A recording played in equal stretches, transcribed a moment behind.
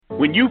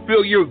When you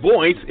feel your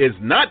voice is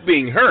not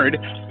being heard,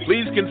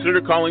 please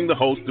consider calling the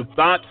host of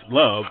Thoughts,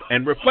 Love,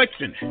 and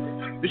Reflection.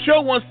 The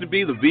show wants to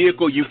be the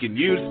vehicle you can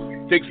use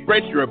to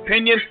express your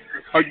opinion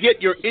or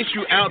get your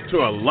issue out to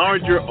a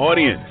larger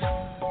audience.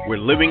 We're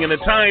living in a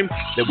time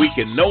that we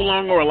can no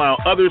longer allow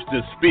others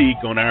to speak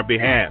on our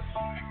behalf.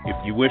 If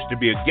you wish to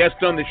be a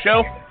guest on the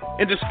show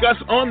and discuss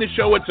on the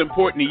show what's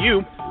important to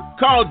you,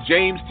 call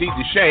James T.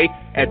 DeShay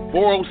at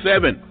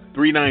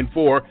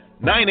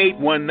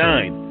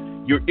 407-394-9819.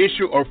 Your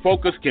issue or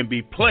focus can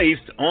be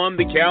placed on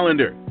the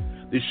calendar.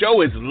 The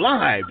show is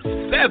live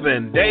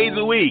 7 days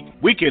a week.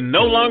 We can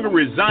no longer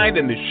reside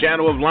in the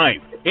shadow of life.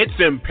 It's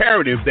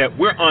imperative that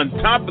we're on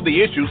top of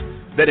the issues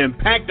that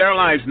impact our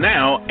lives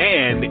now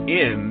and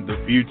in the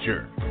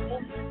future.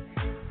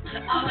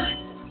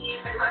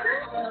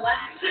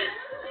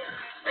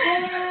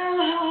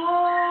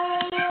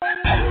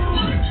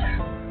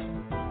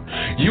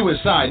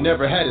 USI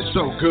never had it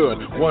so good.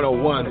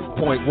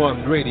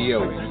 101.1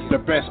 Radio, the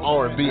best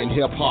R&B and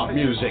hip-hop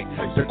music.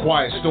 The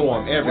Quiet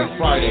Storm every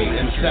Friday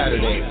and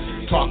Saturday.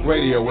 Talk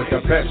radio with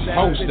the best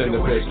host in the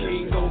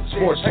business.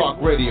 Sports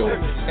Talk Radio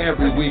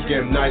every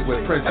weekend night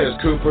with Princess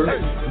Cooper.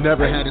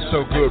 Never had it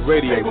so good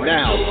radio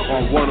now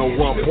on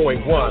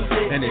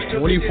 101.1, and it's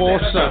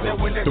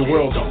 24/7. The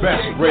world's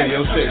best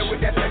radio station.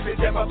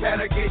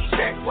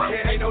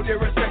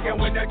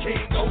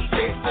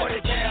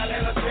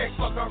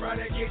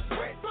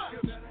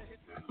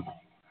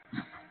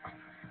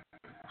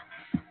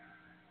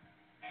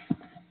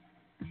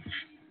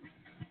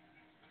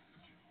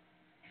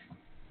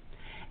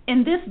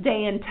 In this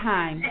day and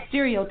time,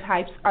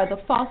 stereotypes are the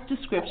false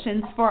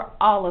descriptions for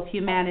all of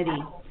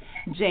humanity.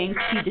 James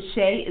T.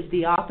 DeShay is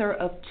the author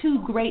of 2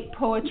 great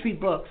poetry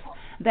books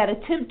that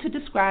attempt to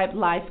describe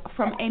life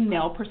from a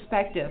male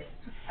perspective.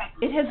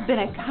 It has been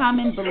a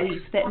common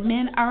belief that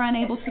men are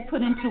unable to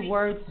put into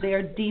words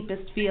their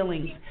deepest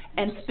feelings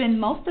and spend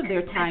most of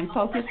their time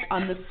focused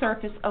on the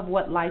surface of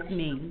what life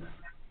means.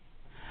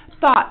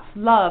 Thoughts,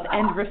 love,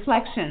 and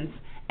reflections,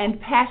 and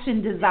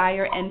passion,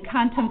 desire, and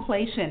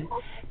contemplation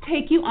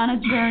take you on a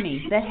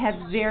journey that has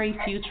very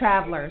few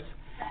travelers.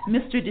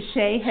 Mr.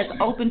 DeShay has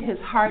opened his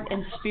heart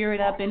and spirit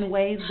up in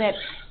ways that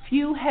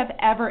few have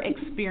ever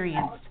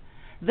experienced.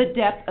 The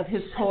depth of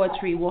his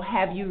poetry will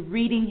have you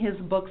reading his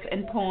books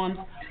and poems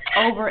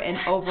over and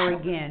over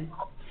again.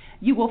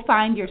 You will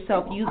find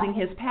yourself using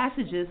his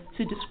passages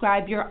to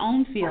describe your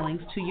own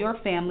feelings to your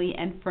family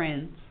and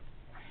friends.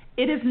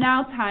 It is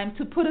now time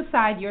to put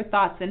aside your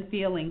thoughts and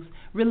feelings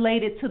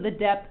related to the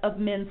depth of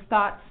men's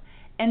thoughts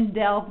and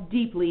delve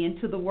deeply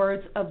into the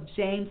words of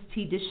James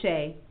T.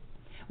 DeShay.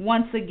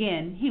 Once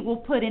again, he will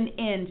put an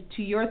end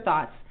to your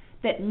thoughts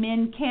that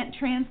men can't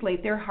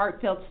translate their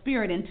heartfelt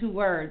spirit into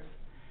words.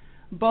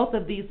 Both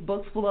of these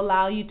books will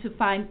allow you to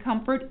find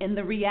comfort in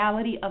the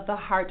reality of the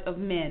heart of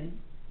men.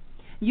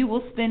 You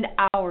will spend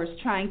hours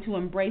trying to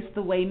embrace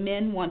the way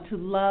men want to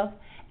love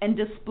and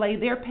display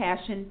their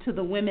passion to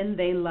the women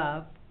they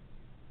love.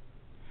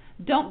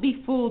 Don't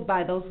be fooled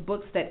by those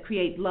books that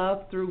create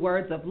love through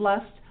words of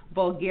lust,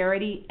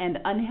 vulgarity, and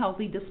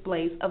unhealthy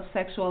displays of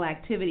sexual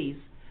activities.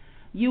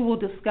 You will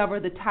discover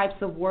the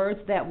types of words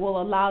that will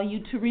allow you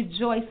to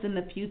rejoice in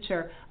the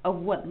future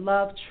of what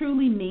love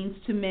truly means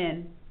to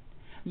men.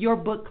 Your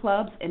book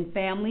clubs and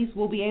families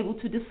will be able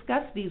to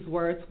discuss these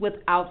words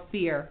without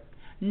fear.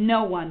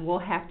 No one will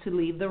have to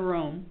leave the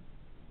room.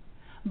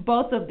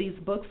 Both of these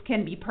books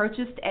can be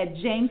purchased at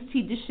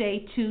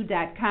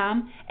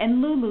jamestdeshay2.com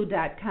and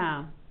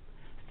lulu.com.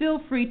 Feel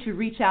free to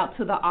reach out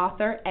to the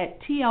author at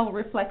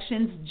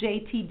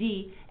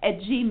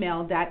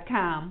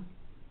tlreflectionsjtd@gmail.com.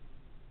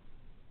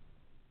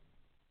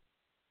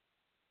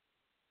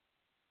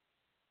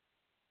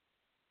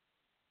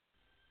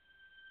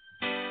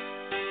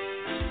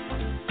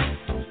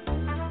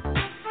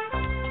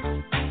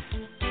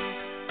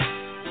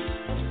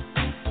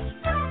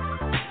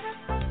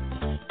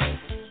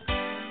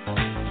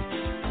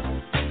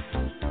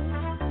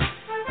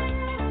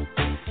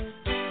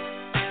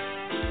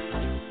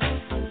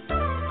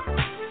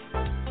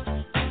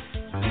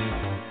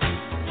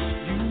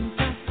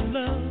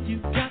 You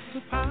got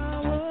the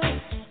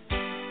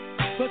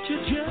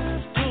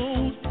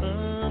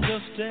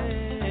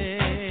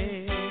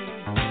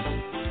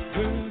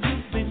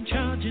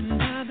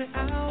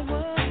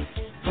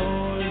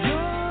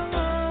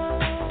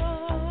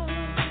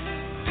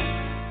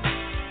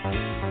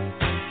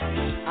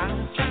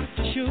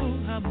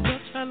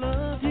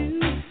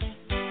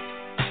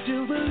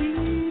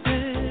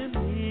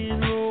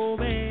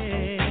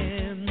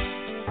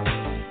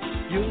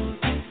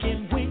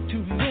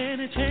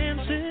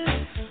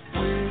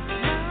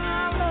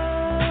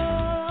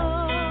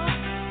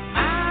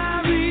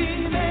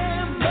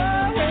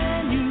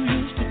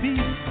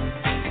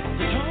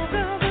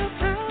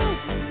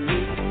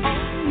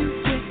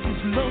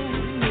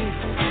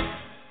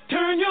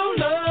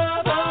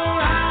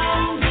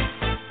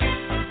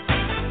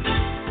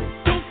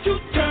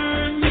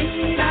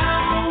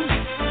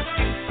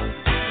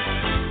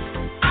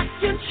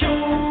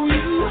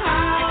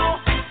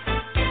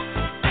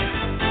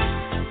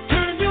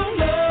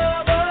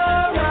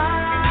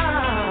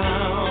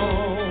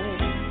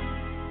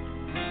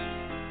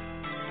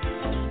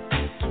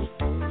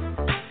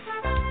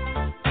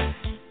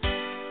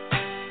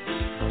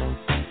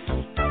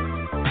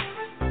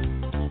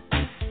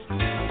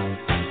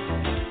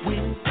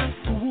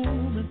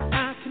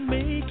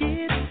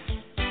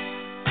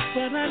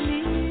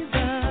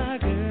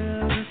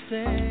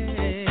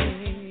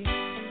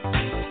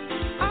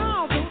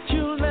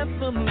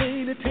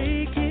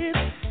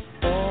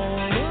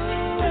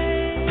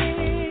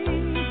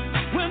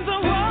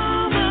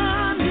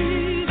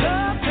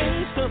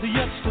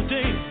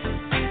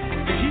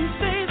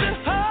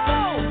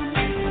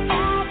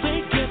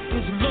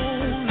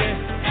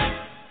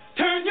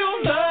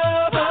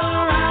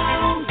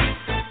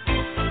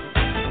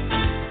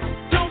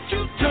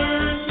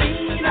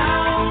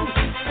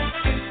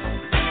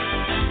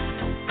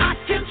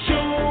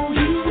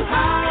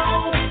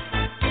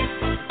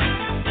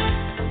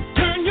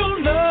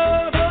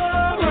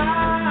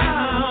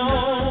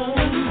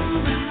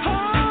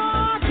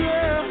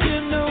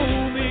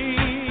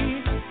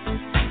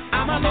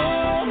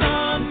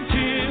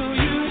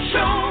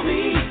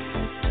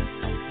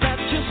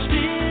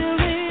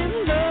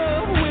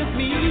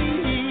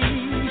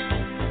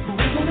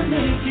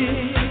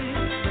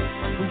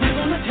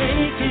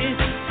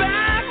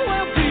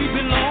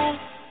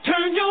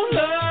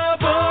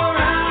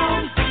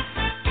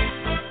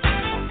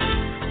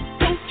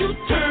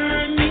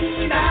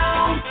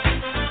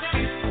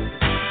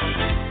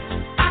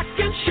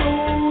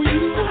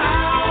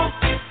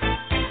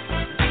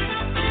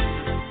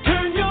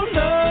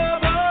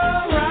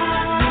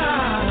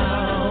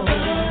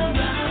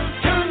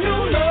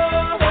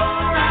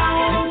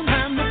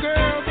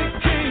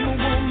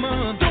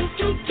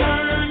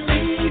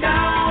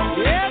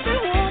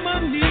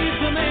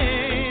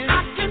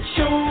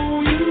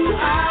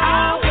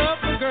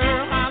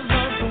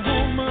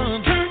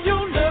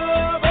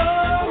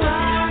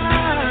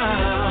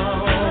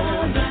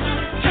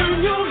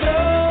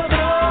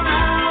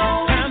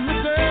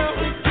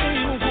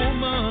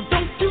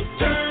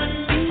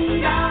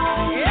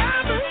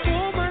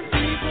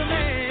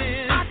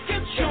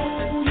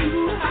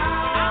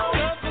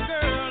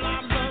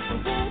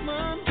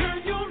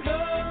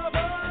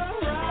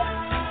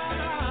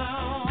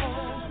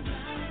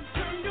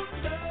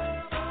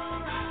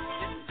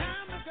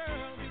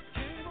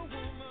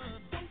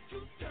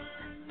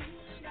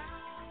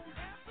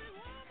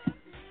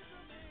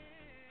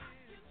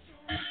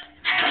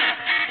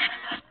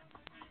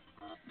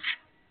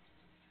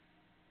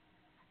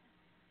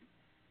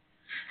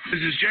This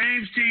is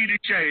James T.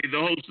 DeShay, the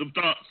host of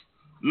Thoughts,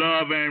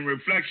 Love, and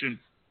Reflection,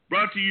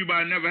 brought to you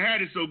by Never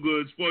Had It So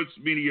Good Sports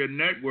Media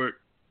Network.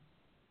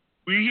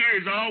 We're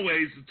here, as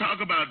always, to talk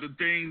about the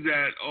things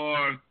that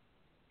are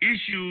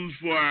issues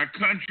for our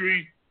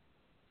country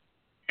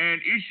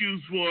and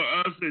issues for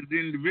us as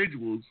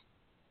individuals.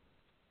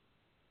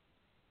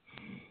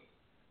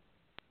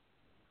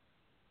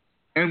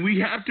 And we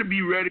have to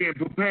be ready and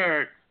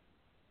prepared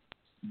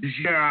to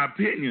share our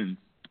opinions.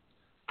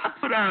 I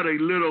put out a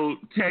little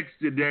text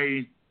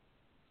today,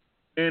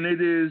 and it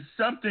is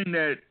something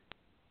that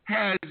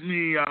has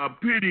me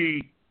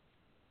pretty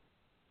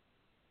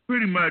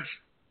much,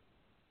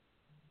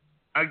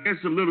 I guess,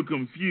 a little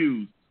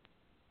confused.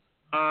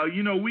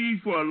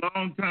 We for a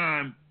long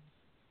time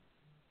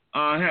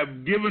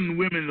have given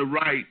women the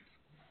right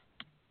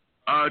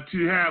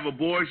to have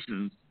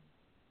abortions,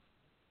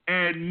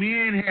 and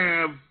men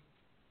have,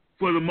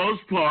 for the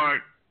most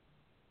part,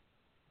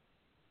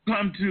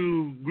 come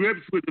to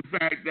grips with the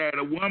fact that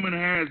a woman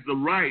has the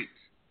right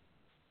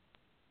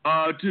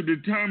to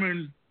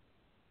determine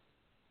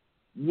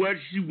what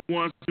she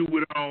wants to do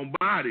with her own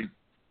body.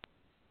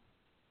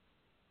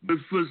 But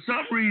for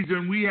some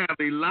reason, we have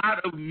a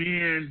lot of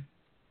men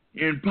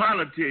in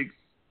politics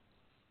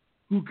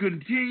who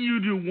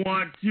continue to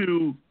want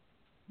to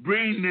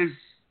bring this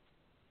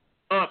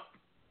up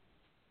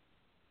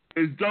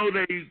as though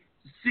they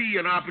see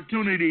an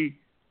opportunity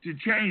to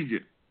change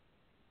it.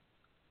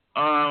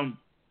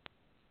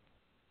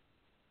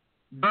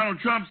 Donald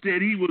Trump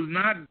said he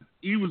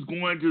was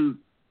going to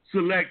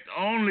select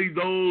only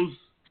those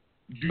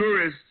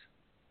jurists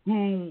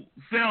who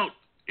felt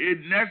it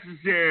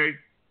necessary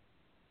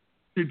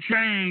to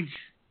change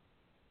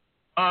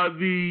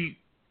the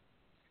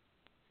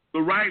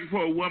right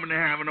for a woman to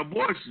have an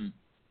abortion.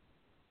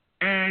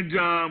 And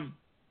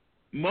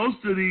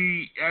most of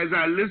as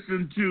I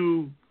listened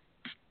to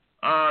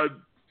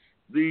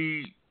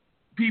the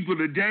people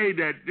today,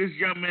 that this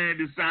young man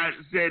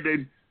said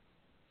that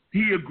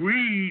he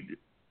agreed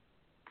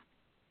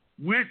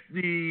with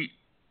the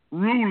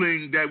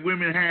ruling that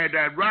women had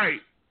that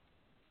right.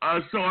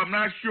 So I'm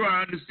not sure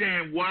I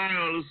understand why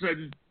all of a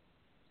sudden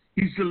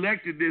he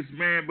selected this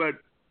man, but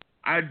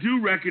I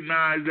do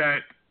recognize that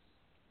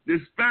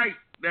despite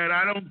that,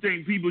 I don't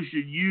think people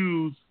should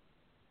use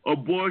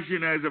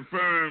abortion as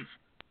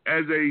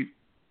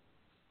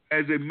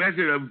a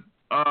method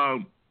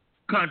of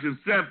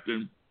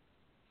contraception.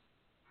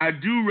 I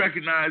do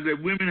recognize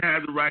that women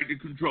have the right to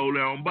control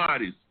their own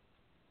bodies.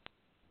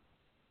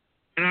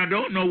 And I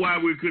don't know why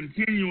we're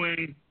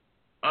continuing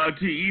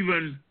to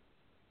even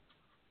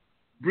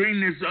bring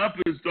this up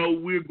as though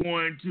we're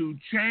going to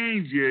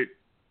change it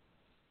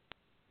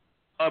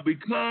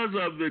because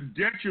of the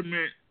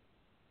detriment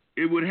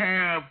it would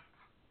have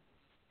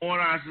on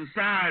our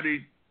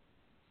society.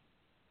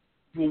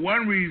 For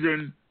one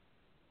reason,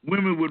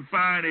 women would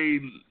find a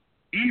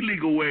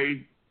illegal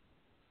way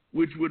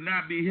which would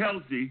not be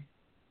healthy,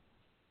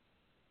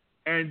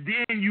 and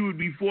then you would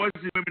be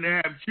forcing women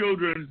to have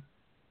children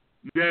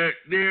that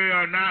they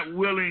are not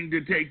willing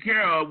to take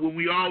care of when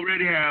we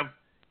already have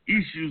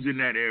issues in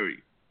that area.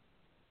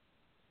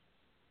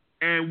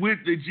 And with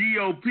the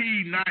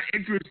GOP not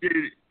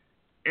interested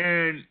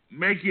in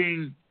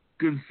making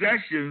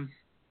concessions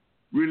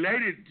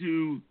related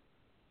to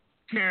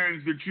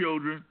caring for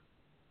children,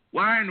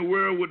 why in the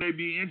world would they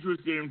be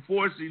interested in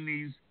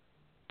forcing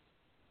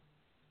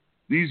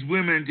these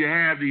women to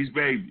have these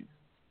babies?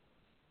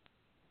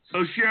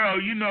 So,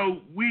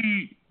 Cheryl,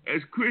 we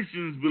as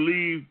Christians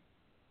believe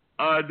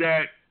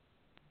that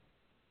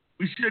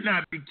we should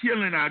not be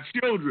killing our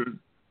children,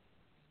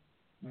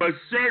 but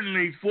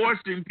certainly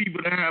forcing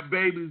people to have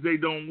babies they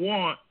don't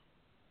want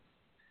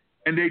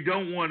and they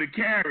don't want to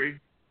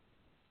carry,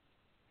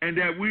 and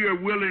that we are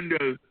willing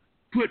to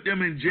put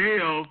them in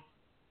jail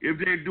if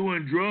they're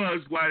doing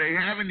drugs while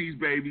they're having these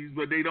babies,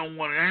 but they don't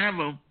want to have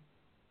them,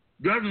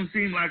 doesn't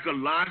seem like a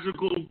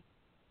logical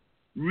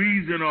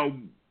reason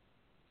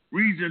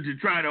to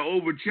try to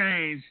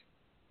overchange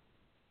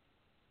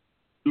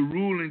the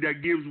ruling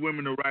that gives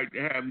women the right to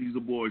have these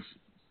abortions.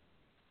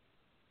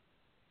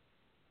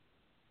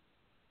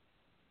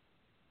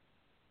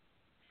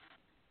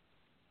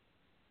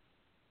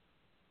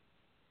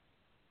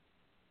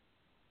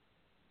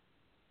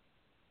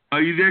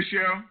 Are you there,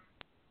 Cheryl?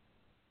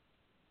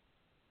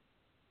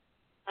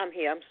 I'm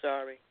here. I'm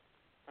sorry.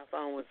 My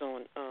phone was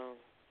on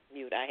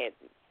mute. I had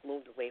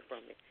moved away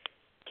from it.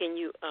 Can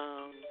you?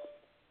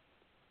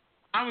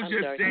 I was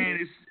just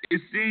saying,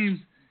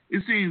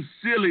 it seems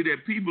silly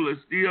that people are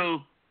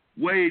still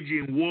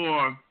waging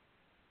war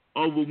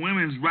over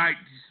women's rights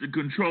to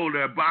control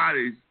their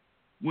bodies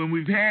when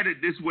we've had it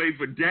this way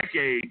for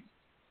decades,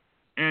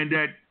 and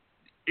that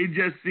it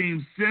just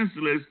seems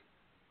senseless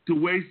to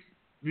waste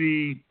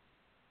the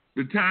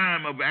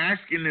time of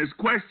asking this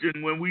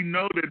question when we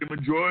know that the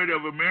majority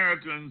of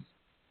Americans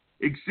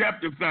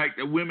accept the fact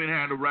that women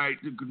have the right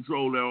to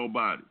control their own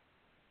bodies.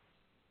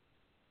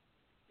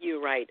 You're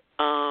right.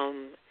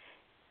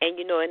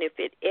 And if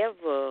it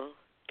ever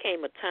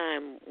came a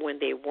time when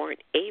they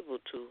weren't able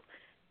to,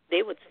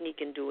 they would sneak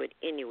and do it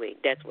anyway.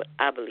 That's what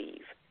I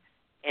believe.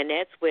 And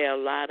that's where a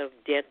lot of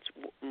deaths,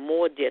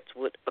 more deaths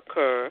would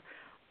occur,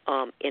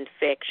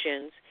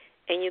 infections.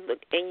 And you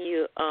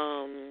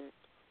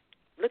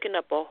looking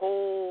up a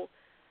whole,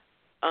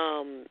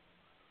 another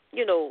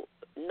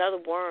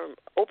worm,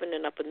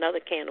 opening up another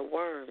can of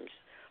worms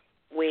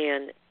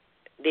when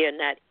they're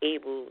not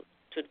able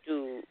to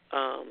do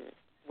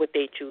what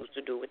they choose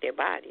to do with their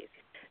bodies.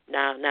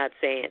 Now, I'm not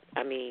saying,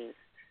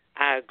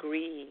 I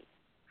agree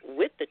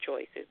with the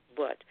choices,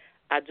 but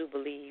I do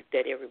believe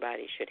that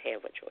everybody should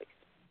have a choice.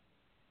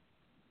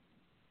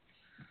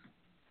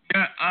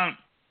 Yeah,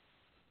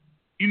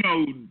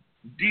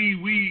 Dee,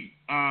 we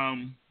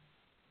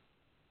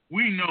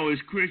know as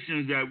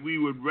Christians that we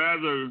would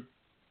rather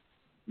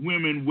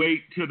women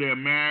wait till they're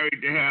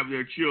married to have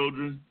their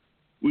children.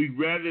 We'd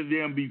rather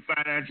them be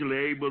financially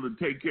able to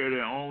take care of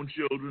their own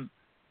children.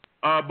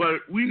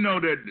 But we know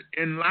that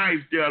in life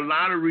there are a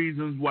lot of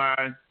reasons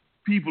why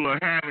people are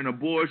having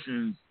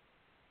abortions.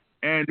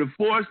 And to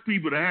force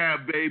people to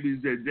have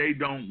babies that they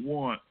don't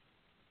want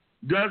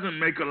doesn't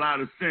make a lot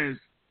of sense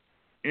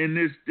in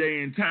this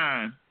day and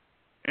time.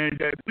 And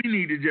that we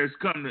need to just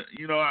come to,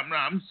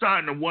 I'm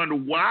starting to wonder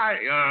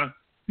why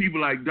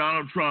people like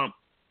Donald Trump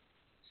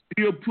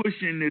still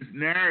pushing this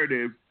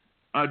narrative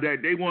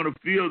that they want to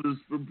fill the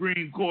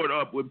Supreme Court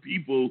up with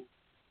people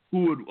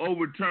who would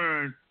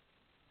overturn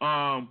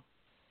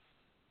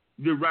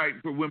the right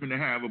for women to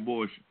have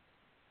abortion.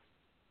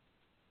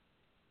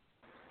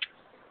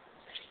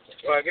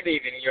 Well, good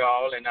evening,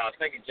 y'all, and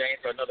thank you, James,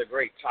 for another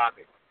great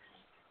topic.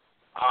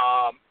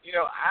 I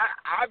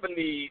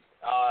believe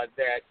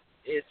that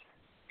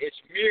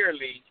it's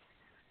merely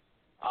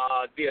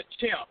the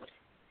attempt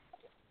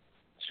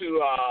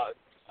to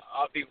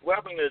the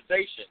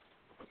weaponization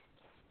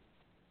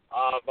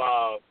of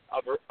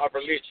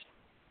religion.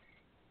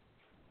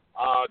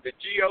 The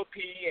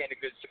GOP and the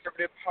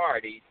Conservative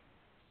Party,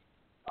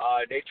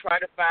 they try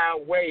to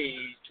find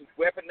ways to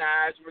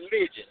weaponize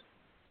religion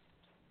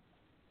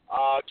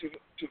to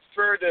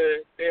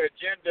further their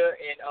agenda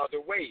in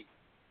other ways.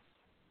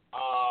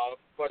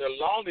 For the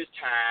longest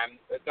time,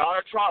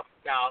 Donald Trump,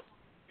 now,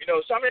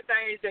 some of the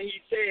things that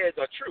he says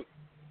are true.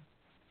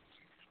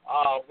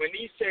 When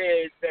he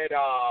says that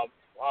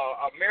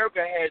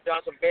America has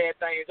done some bad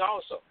things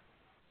also,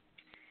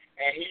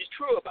 and he's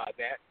true about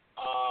that.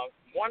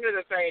 One of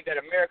the things that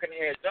America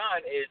has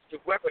done is to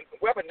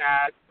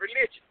weaponize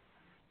religion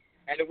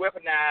and to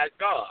weaponize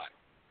God.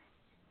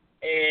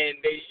 And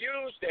they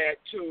use that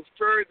to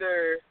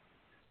further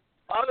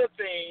other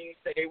things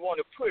that they want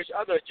to push,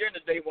 other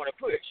agendas they want to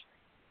push.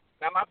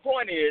 Now, my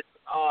point is,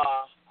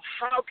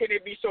 how can they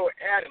be so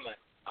adamant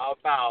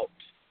about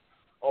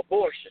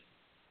abortion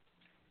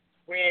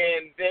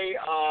when they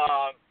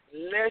are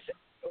less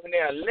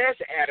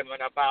adamant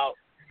about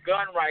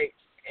gun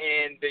rights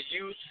and the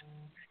use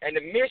and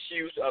the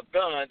misuse of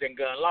guns and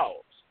gun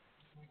laws?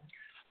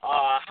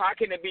 How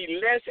can it be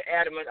less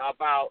adamant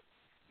about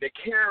the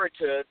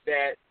character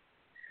that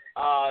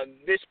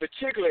this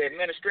particular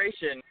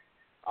administration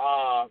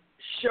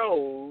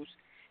shows,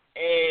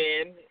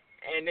 and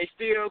they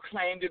still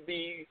claim to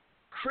be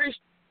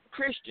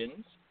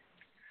Christians,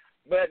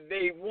 but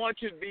they want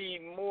to be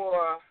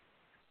more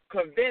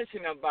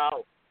convincing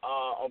about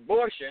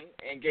abortion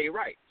and gay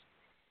rights.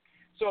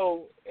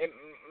 So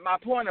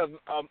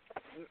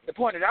the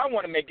point that I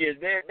want to make is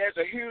there's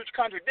a huge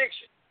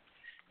contradiction.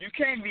 You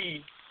can't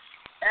be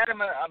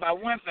adamant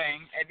about one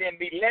thing and then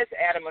be less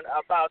adamant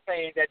about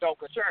things that don't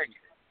concern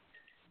you.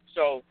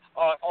 So,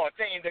 or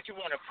things that you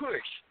want to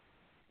push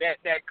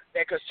that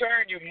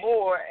concern you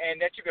more and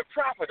that you can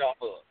profit off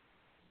of.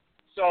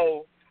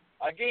 So,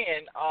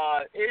 again,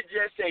 it's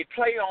just a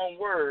play on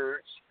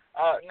words.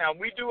 Now,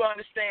 we do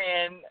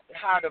understand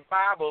how the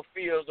Bible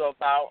feels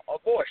about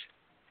abortion.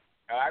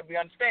 All right, we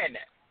understand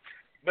that.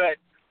 But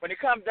when it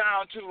comes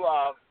down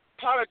to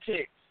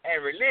politics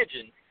and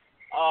religion,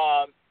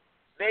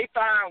 they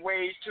find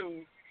ways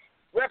to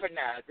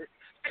weaponize it.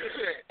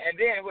 And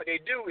then what they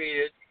do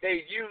is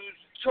they use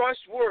choice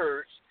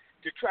words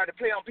to try to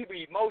play on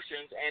people's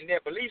emotions and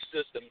their belief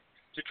system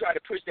to try to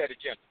push that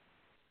agenda.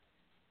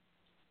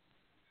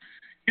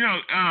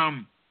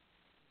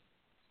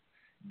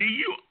 Do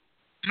you,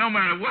 no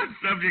matter what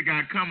subject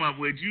I come up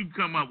with, you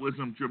come up with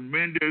some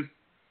tremendous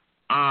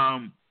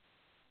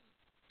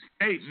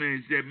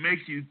statements that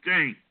makes you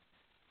think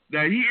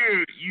that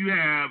here you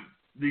have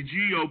the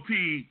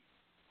GOP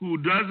who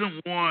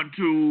doesn't want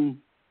to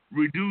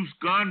reduce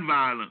gun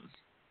violence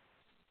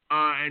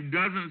and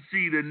doesn't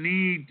see the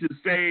need to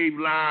save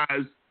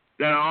lives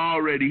that are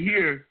already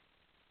here,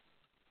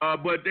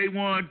 but they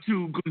want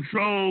to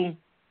control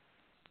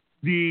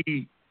the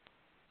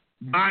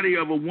body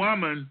of a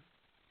woman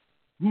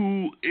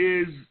who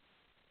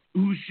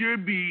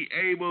should be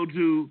able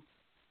to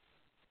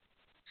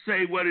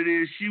say what it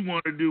is she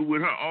wants to do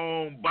with her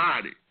own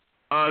body.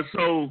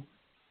 So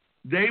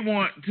they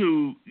want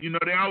to,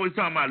 they always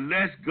talk about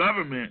less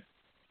government,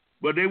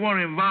 but they want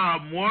to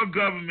involve more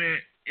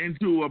government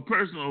into a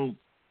person's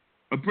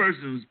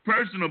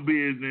personal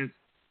business,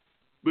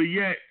 but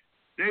yet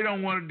they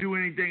don't want to do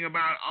anything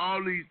about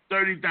all these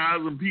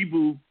 30,000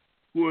 people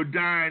who are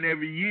dying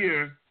every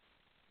year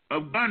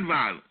of gun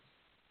violence.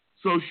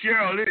 So,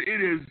 Cheryl,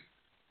 it is,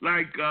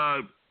 like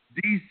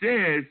Dee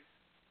says,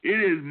 it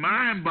is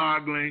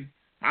mind-boggling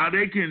how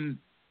they can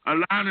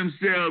allow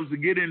themselves to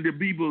get into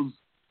people's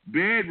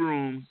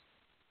bedrooms,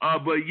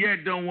 but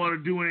yet don't want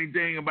to do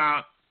anything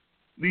about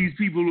these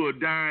people who are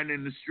dying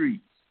in the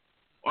streets,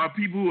 or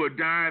people who are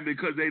dying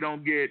because they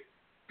don't get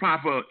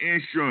proper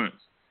insurance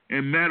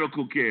and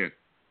medical care.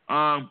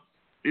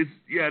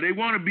 They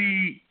want to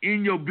be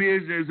in your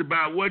business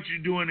about what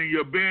you're doing in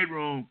your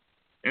bedroom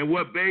and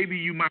what baby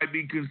you might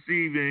be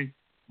conceiving,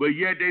 but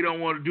yet they don't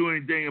want to do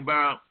anything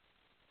about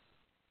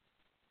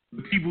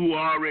the people who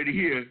are already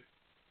here.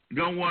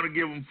 Don't want to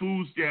give them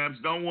food stamps,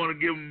 don't want to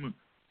give them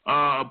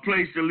a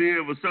place to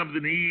live or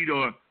something to eat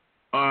or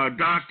a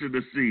doctor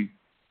to see.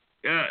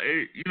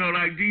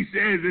 Like Dee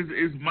says,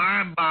 it's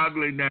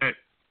mind-boggling that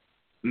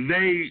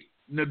they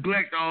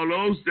neglect all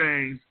those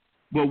things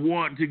but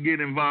want to get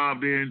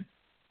involved in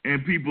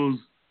people's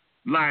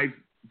life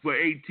for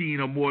 18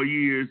 or more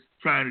years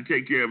trying to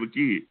take care of a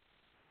kid.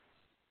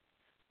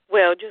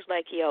 Well, just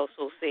like he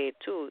also said,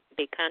 too,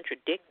 they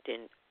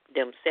contradicting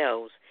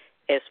themselves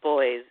as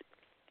far as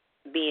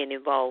being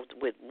involved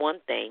with one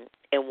thing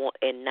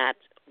and not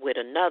with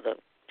another.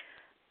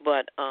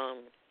 But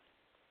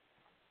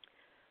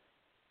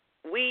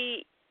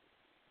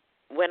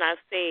when I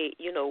say,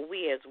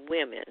 we as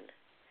women,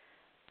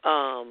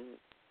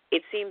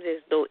 it seems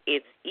as though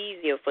it's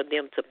easier for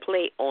them to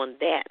play on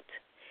that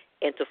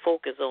and to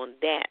focus on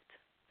that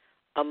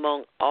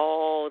among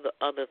all the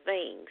other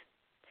things.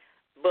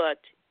 But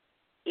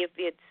if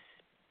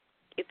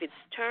it's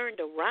turned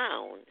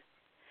around,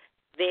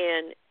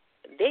 then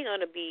they're going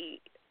to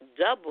be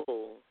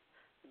double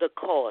the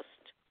cost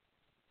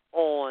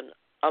on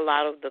a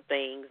lot of the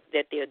things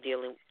that they're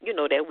dealing,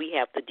 that we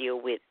have to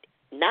deal with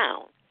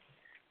now.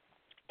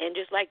 And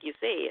just like you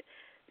said,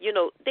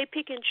 they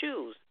pick and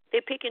choose. They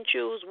pick and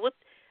choose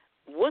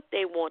what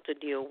they want to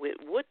deal with,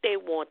 what they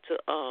want to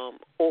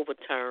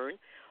overturn,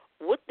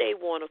 what they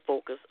want to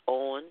focus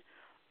on,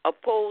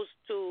 opposed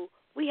to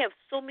we have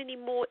so many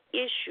more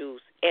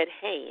issues at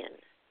hand.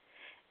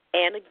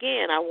 And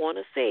again, I want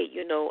to say,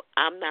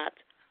 I'm not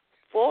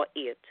for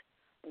it.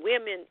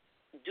 Women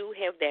do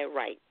have that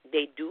right.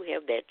 They do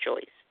have that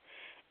choice.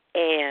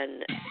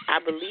 And I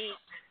believe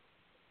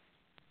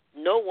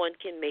no one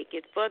can make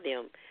it for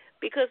them.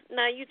 Because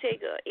now you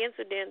take an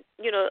incident,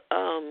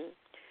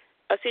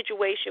 a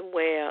situation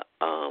where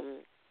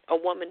a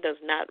woman does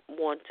not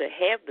want to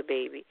have the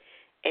baby,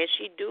 and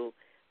she do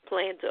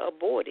plan to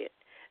abort it.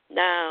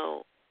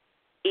 Now,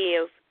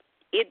 if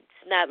it's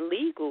not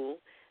legal,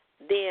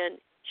 then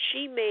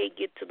she may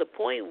get to the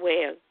point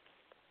where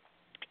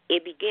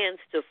it begins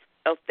to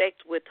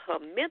affect with her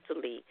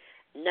mentally,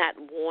 not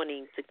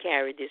wanting to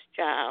carry this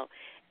child.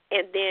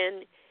 And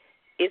then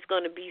it's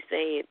going to be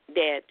saying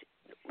that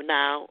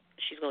now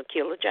she's going to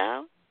kill a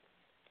child.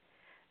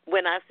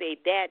 When I say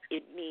that,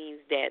 it means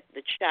that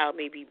the child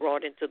may be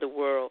brought into the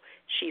world,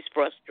 she's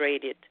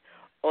frustrated,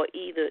 or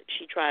either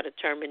she tried to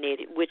terminate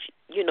it, which,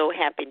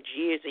 happened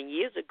years and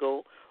years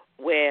ago,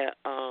 where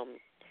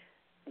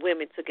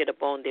women took it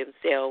upon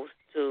themselves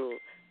to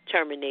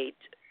terminate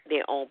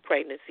their own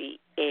pregnancy,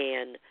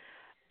 and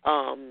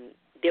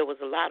there was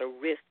a lot of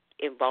risk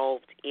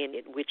involved in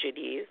it, which it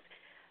is.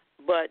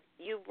 But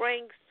you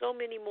bring so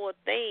many more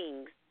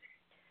things,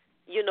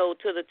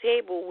 to the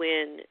table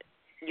when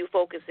you're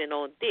focusing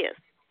on this.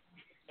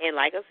 And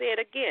like I said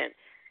again,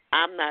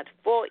 I'm not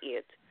for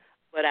it,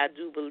 but I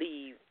do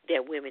believe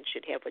that women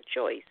should have a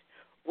choice.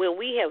 When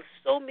we have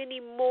so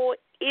many more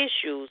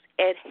issues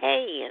at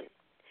hand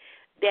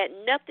that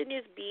nothing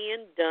is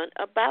being done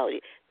about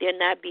it. They're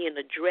not being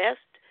addressed.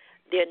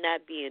 They're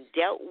not being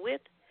dealt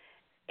with.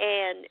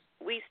 And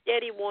we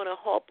steady want to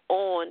hop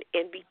on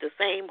and beat the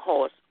same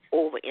horse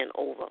over and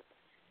over.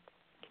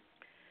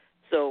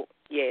 So,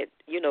 yeah,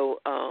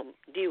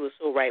 Dee was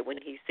so right when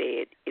he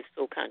said it's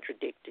so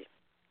contradictory.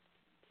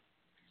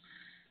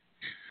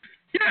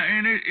 Yeah,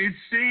 and it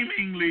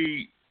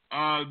seemingly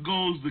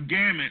goes the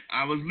gamut.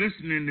 I was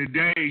listening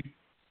today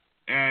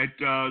at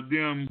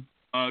them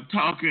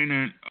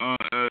talking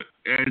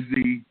as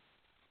the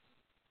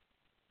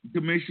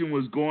commission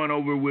was going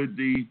over with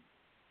the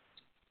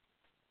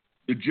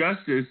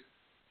justice,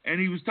 and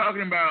he was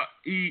talking about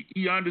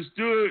he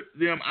understood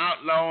them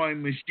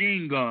outlawing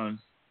machine guns,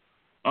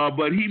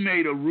 but he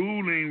made a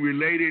ruling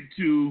related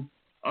to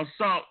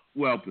assault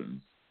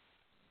weapons.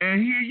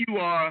 And here you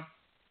are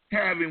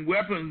having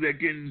weapons that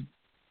can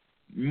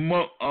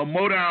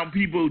mow down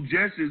people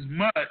just as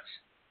much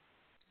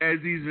as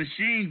these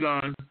machine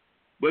guns,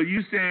 but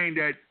you're saying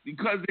that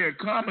because they're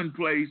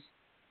commonplace,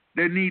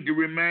 they need to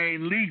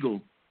remain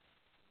legal.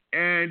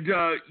 And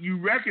you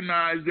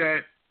recognize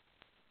that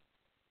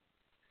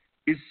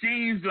it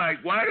seems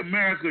like white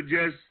America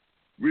just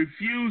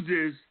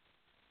refuses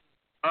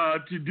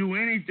to do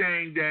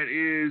anything that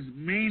is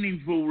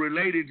meaningful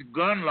related to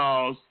gun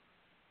laws,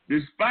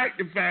 despite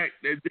the fact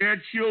that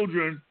their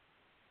children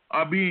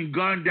are being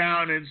gunned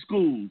down in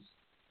schools.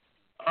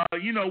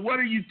 What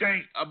do you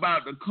think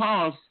about the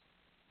cost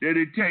that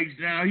it takes?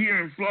 Now, here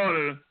in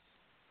Florida,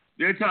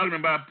 they're talking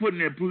about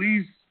putting a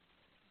police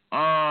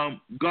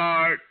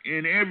guard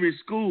in every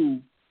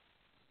school.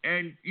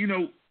 And,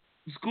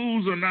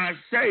 schools are not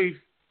safe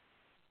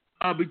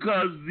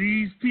because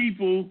these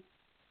people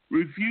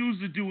refuse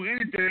to do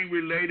anything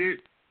related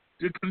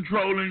to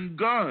controlling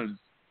guns.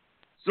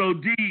 So,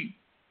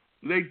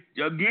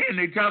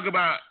 they talk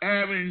about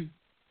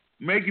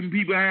making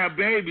people have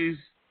babies.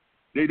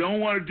 They don't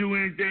want to do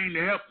anything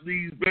to help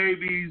these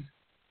babies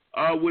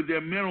with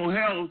their mental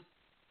health.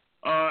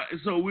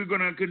 So we're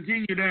going to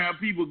continue to have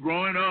people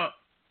growing up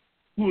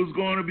who is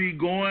going to be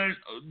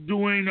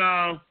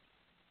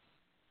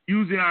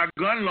using our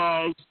gun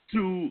laws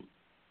to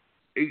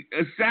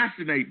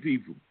assassinate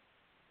people.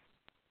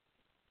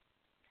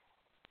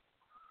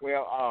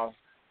 Well,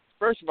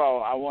 first of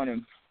all, I want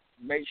to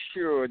make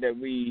sure that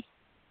we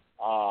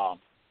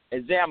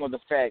examine the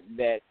fact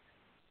that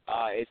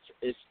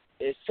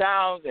it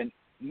sounds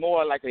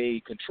more like a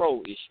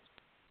control issue.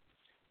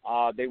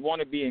 They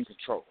want to be in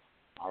control.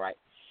 All right.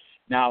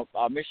 Now,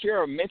 Ms.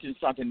 Cheryl mentioned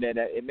something that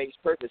it makes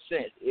perfect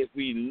sense if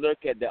we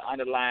look at the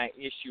underlying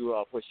issue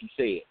of what she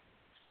said.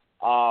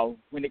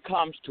 When it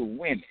comes to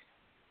women,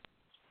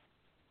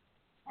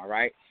 all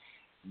right,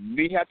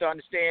 we have to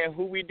understand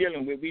who we're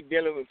dealing with. We're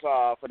dealing with,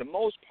 for the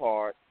most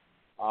part,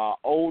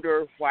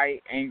 older,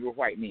 angry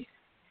white men,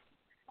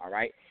 all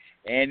right?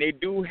 And they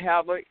do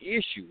have an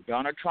issue.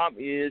 Donald Trump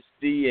is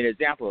an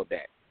example of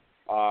that.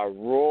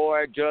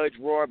 Judge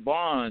Roy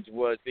Barnes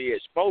was the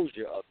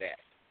exposure of that,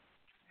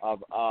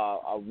 of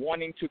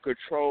wanting to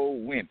control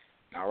women,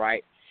 all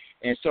right?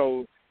 And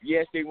so,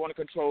 yes, they want to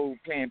control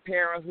Planned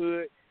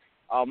Parenthood.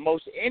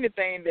 Most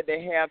anything that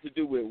they have to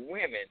do with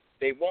women,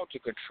 they want to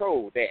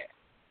control that,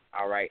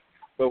 all right?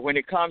 But when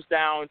it comes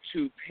down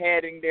to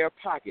padding their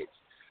pockets,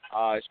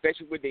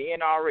 especially with the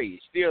NRA,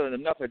 still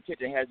enough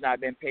attention has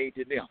not been paid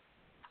to them.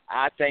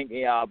 I think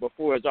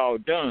before it's all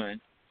done,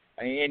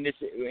 in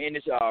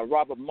this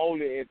Robert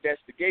Mueller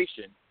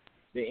investigation,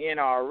 the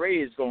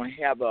NRA is going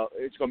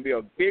to be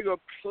a bigger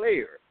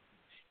player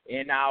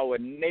in our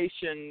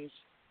nation's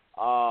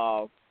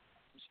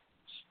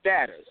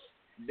status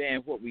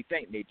than what we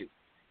think they do.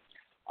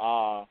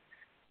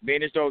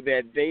 Being as though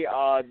that they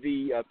are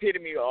the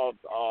epitome of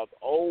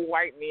old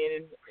white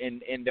men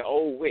in the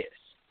old West.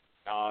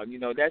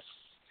 That's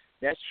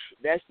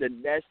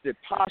the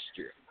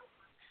posture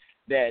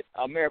that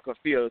America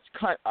feels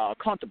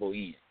comfortable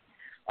in.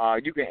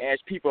 You can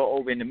ask people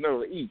over in the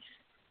Middle East,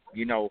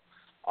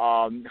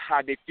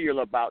 how they feel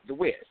about the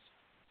West.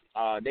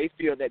 They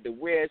feel that the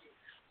West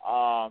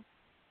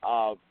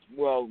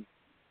will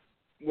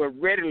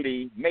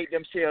readily make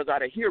themselves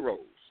out of heroes,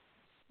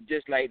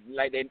 just like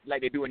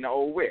they do in the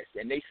Old West,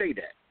 and they say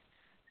that.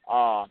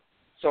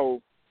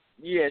 So,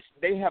 yes,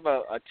 they have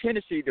a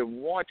tendency to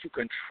want to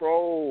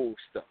control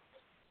stuff,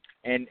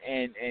 and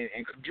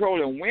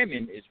controlling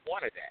women is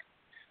one of that.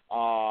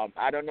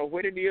 I don't know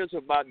what it is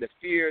about the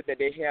fear that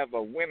they have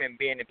of women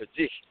being in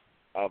position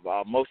of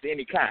most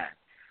any kind,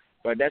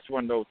 but that's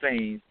one of those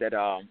things that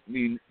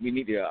we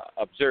need to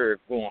observe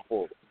going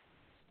forward.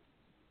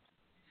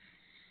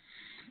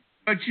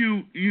 But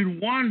you'd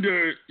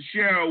wonder,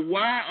 Cheryl,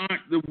 why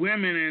aren't the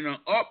women in an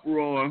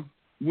uproar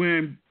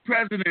when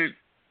President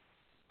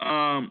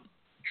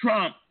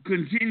Trump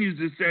continues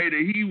to say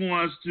that he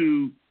wants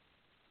to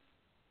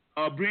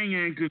bring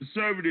in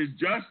conservative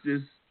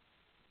justice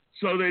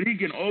so that he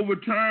can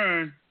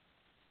overturn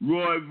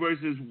Roe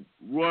versus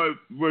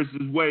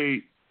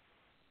Wade,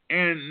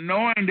 and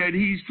knowing that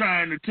he's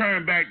trying to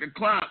turn back the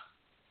clock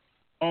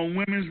on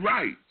women's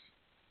rights?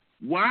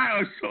 Why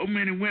are so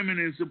many women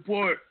in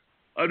support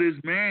of this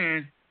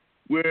man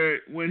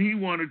when he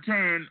want to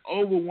turn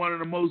over one of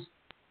the most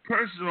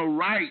personal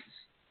rights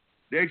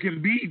there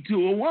can be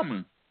to a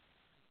woman?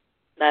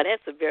 Now,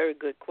 that's a very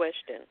good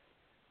question.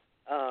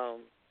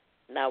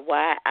 Now,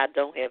 why I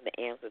don't have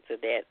the answer to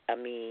that. I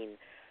mean,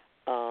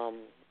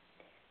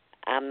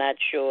 I'm not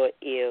sure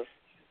if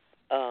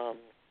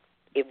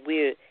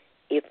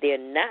they're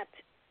not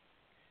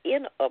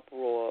in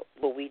uproar,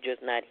 but we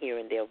just not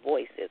hearing their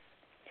voices.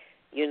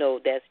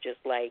 That's just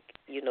like,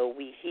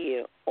 we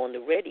hear on the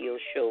radio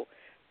show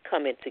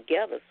coming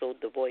together so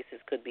the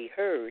voices could be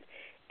heard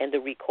and the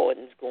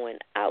recordings going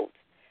out.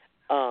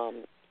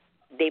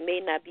 They may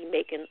not be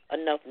making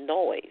enough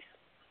noise.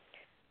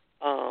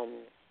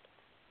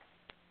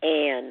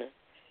 And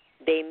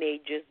they may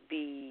just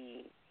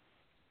be,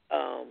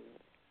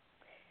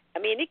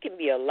 it can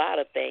be a lot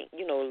of things,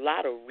 a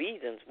lot of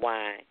reasons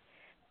why,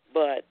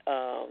 but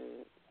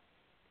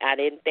I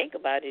didn't think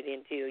about it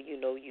until,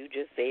 you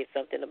just said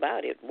something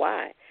about it.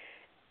 Why?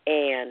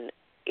 And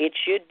it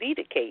should be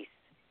the case,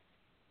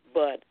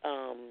 but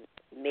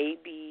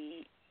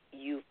maybe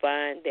you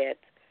find that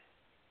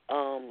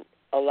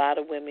a lot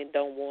of women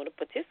don't want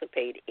to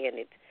participate in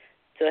it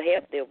to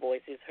have their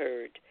voices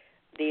heard.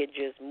 They're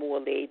just more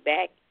laid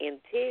back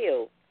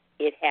until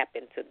it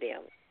happened to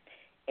them,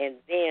 and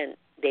then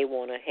they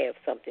want to have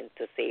something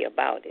to say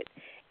about it.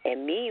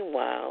 And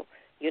meanwhile,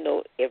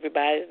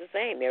 everybody's the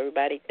same.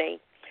 Everybody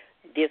thinks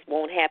this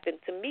won't happen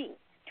to me,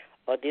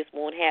 or this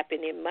won't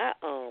happen in my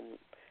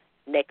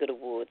neck of the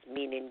woods,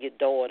 meaning your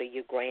daughter,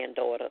 your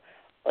granddaughter,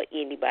 or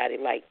anybody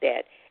like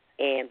that,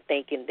 and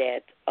thinking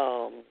that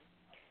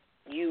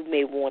you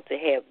may want to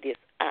have this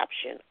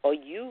option or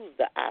use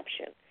the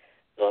option.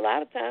 So a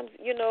lot of times,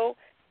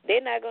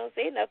 they're not going to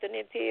say nothing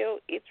until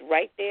it's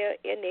right there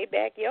in their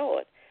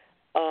backyard.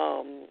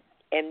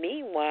 And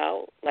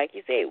meanwhile, like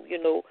you said,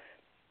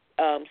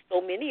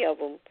 so many of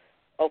them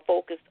are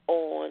focused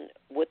on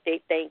what they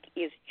think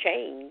is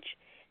change,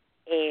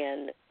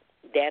 and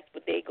that's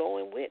what they're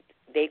going with.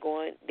 They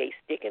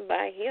sticking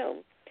by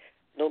him,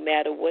 no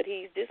matter what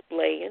he's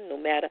displaying, no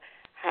matter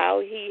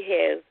how he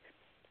has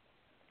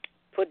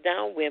put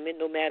down women,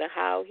 no matter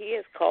how he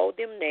has called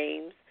them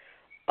names,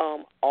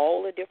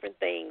 all the different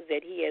things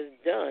that he has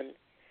done.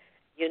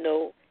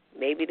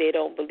 Maybe they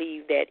don't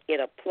believe that it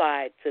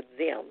applied to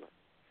them.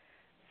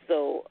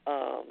 So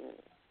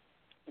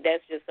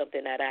that's just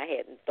something that I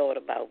hadn't thought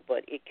about,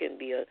 but it can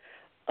be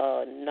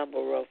a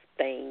number of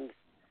things,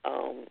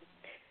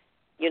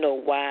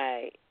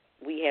 why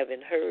we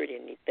haven't heard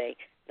anything.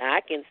 Now,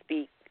 I can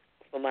speak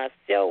for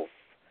myself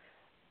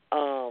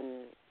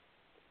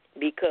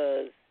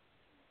because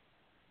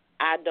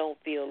I don't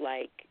feel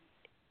like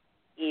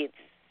it's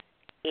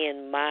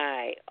in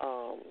my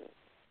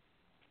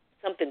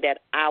something that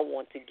I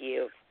want to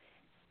give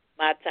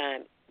my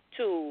time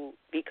to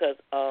because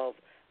of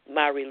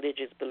my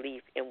religious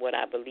belief and what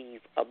I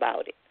believe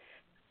about it.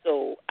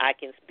 So I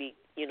can speak,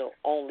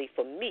 only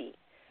for me.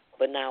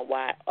 But now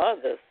why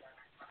others,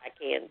 I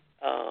can't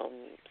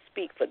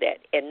speak for that.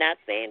 And not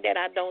saying that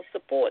I don't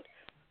support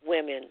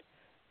women,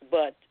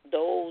 but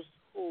those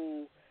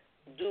who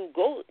do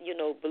go,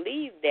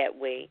 believe that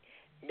way,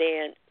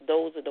 then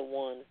those are the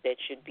ones that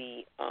should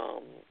be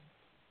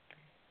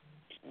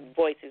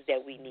voices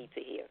that we need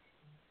to hear.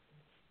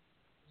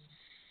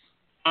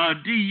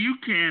 D, you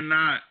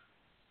cannot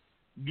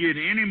get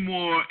any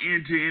more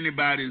into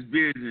anybody's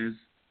business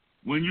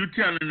when you're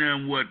telling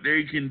them what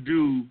they can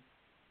do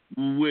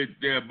with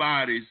their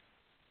bodies.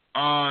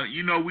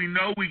 We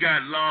know we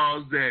got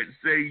laws that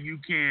say you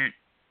can't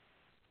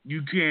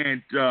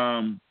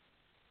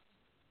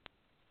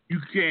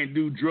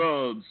do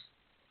drugs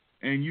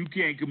and you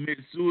can't commit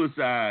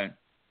suicide,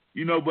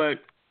 but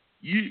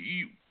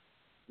you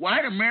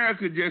white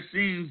America just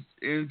seems,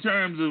 in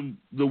terms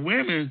of the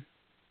women,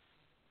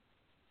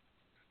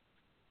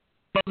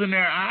 closing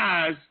their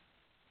eyes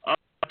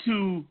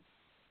to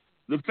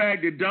the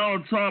fact that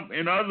Donald Trump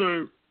and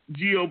other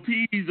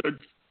GOPs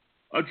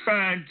are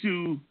trying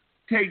to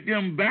take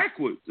them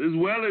backwards, as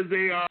well as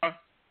they are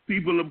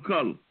people of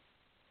color.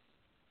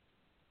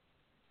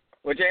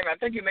 Well, Jamie, I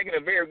think you're making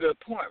a very good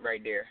point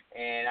right there,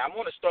 and I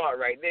want to start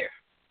right there.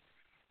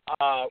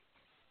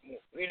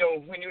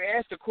 When you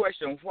ask the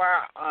question,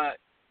 why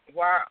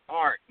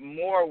aren't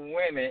more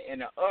women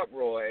in an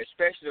uproar,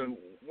 especially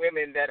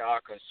women that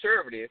are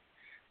conservative,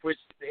 which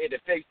it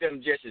affects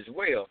them just as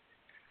well?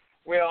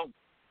 Well,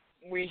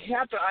 we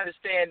have to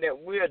understand that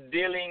we're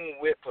dealing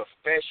with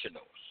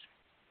professionals.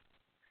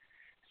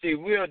 See,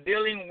 we're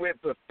dealing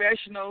with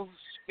professional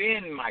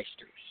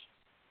spinmeisters.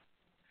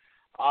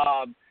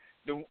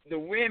 The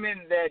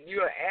women that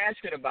you're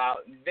asking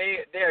about,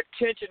 their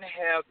attention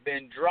have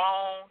been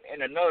drawn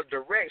in another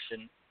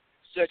direction,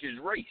 such as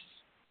race.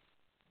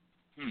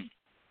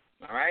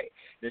 All right?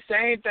 The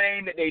same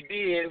thing that they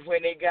did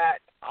when they got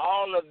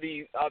all of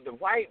the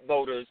white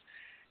voters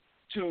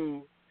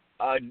to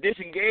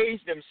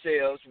disengage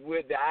themselves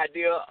with the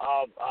idea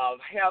of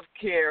health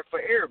care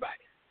for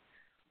everybody.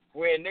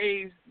 When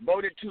they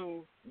voted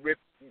to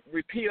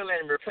repeal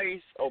and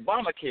replace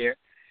Obamacare,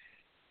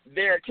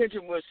 their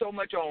attention was so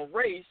much on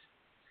race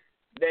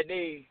that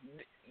they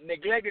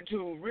neglected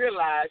to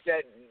realize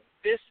that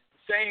this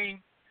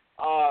same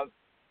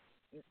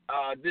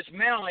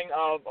dismantling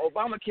of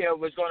Obamacare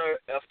was going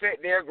to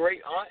affect their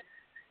great aunt,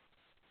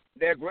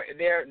 their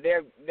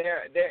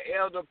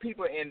elder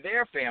people in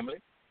their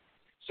family.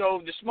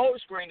 So the smoke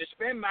screen, the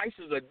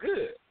spinmeisters are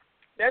good.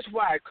 That's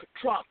why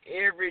Trump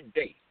every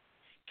day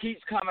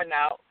keeps coming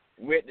out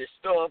with the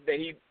stuff that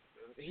he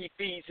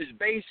feeds his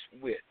base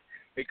with,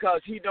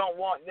 because he don't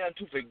want them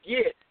to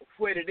forget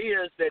what it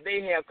is that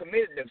they have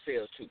committed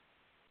themselves to.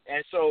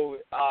 And so,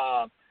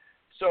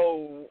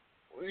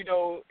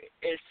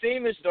 it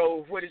seems as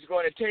though what it's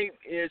going to take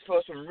is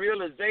for some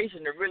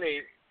realization to really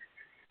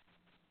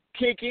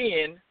kick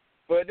in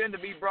for them to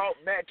be brought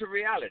back to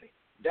reality.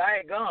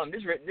 Daggone,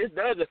 this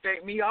does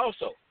affect me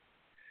also.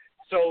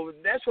 So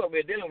that's what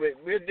we're dealing with.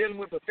 We're dealing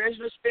with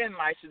professional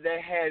spinmeisters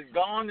that has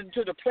gone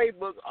into the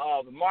playbook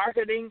of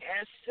marketing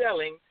and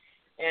selling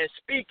and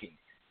speaking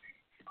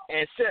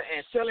and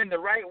selling the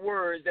right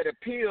words that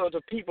appeal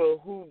to people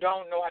who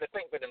don't know how to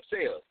think for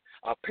themselves.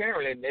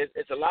 Apparently,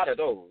 it's a lot of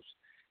those.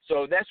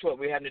 So that's what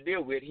we have to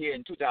deal with here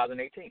in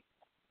 2018.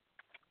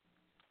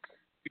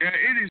 Yeah,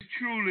 it is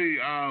truly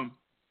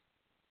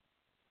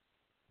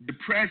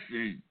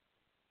depressing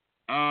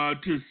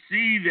to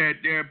see that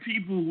there are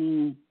people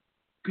who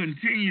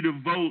continue to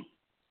vote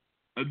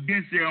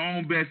against their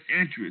own best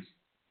interests.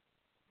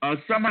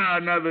 Somehow or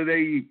another,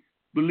 they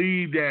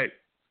believe that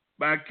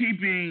by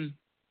keeping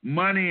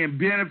money and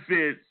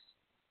benefits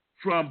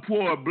from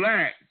poor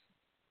blacks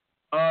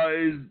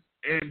and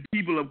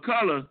people of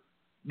color,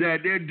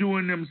 that they're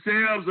doing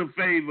themselves a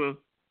favor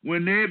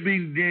when they're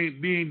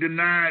being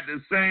denied the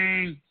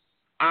same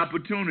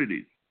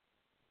opportunities.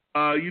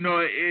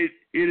 It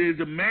is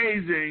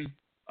amazing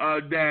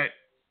that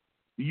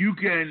you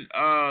can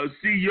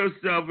see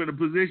yourself in a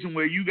position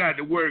where you got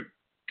to work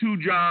 2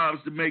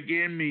 jobs to make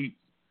ends meet,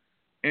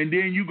 and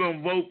then you're going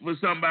to vote for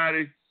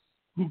somebody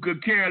who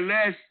could care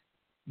less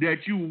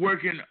that you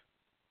working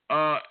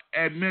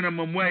at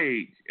minimum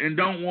wage and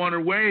don't want to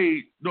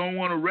raise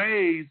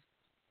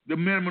the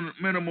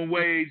minimum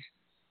wage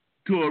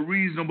to a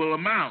reasonable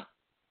amount.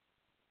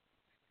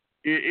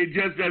 It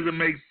just doesn't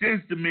make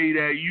sense to me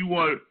that you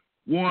want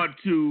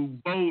to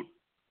vote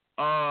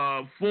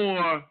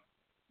for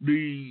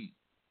the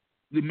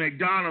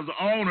McDonald's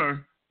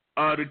owner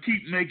to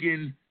keep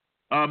making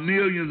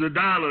millions of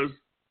dollars,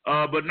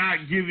 but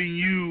not giving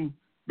you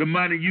the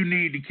money you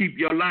need to keep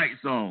your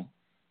lights on.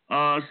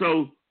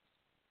 So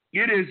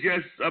it is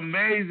just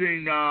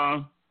amazing,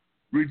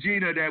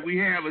 Regina, that we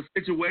have a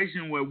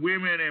situation where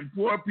women and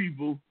poor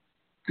people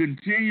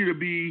continue to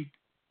be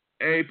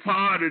a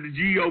part of the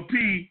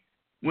GOP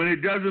when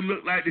it doesn't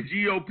look like the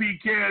GOP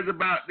cares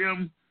about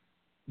them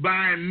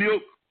buying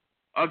milk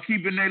or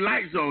keeping their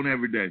lights on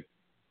every day.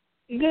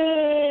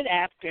 Good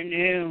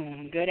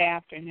afternoon. Good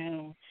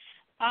afternoon.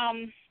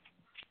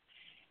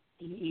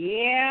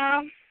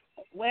 Yeah,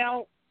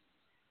 well,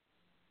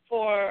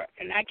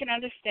 and I can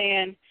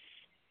understand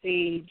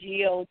the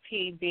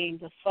GOP being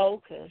the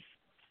focus,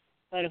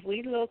 but if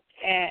we looked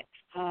at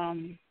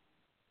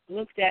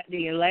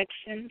the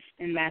elections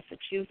in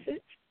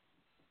Massachusetts,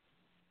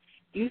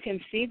 you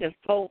can see the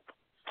folk,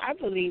 I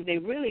believe they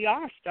really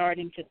are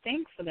starting to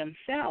think for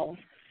themselves,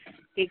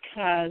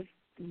 because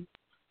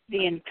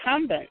the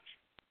incumbent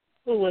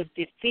who was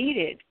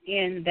defeated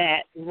in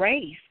that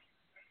race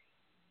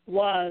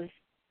was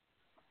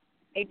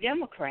a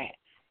Democrat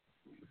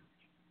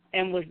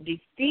and was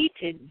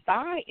defeated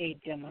by a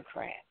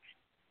Democrat.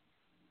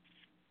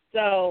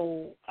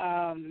 So,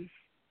 and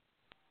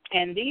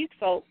these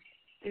folks,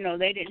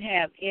 they didn't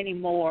have any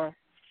more,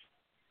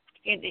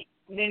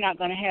 they're not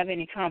going to have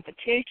any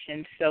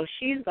competition, so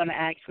she's going to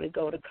actually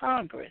go to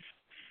Congress.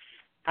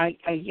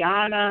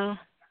 Ayanna,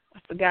 I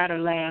forgot her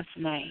last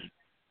name.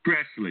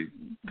 Presley.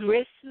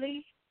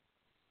 Grisley?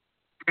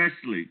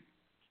 Presley.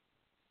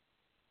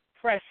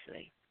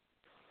 Presley,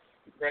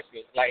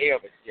 like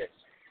Elvis, yes.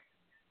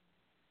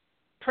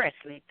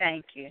 Presley,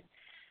 thank you.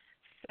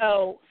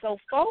 So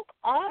folk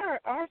are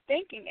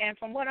thinking, and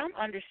from what I'm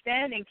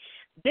understanding,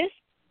 the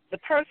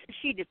person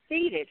she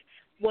defeated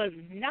was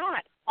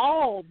not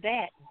all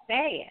that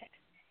bad,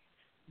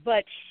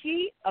 but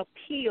she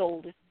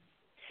appealed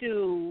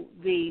to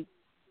the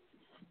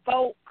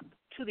folk,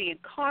 to the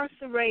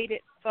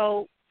incarcerated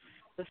folk,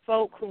 the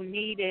folk who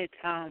needed,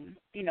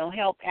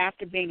 help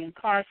after being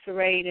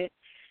incarcerated,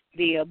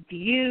 the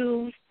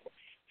abused.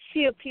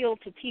 She appealed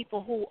to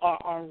people who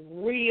are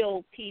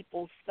real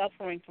people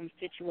suffering from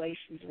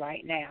situations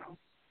right now.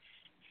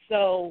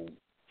 So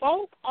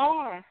folk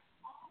are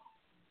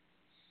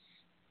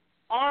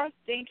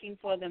thinking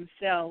for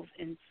themselves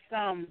in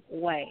some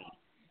way.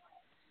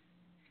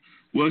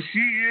 Well, she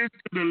is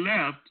to the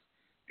left,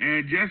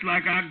 and just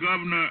like our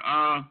governor,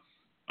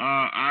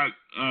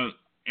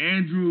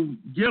 Andrew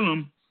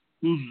Gillum,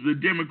 who's the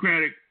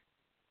Democratic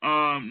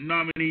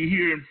nominee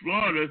here in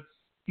Florida,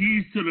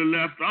 he's to the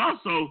left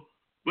also,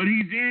 but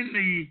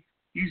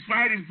he's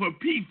fighting for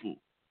people.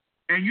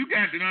 And you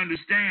got to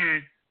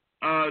understand,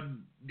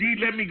 D,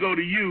 let me go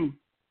to you.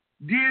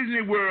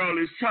 Disney World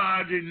is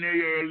charging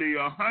nearly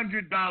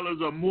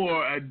 $100 or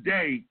more a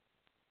day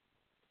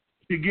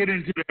to get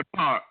into their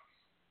park.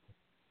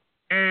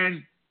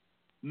 And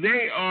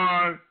they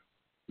are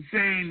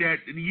saying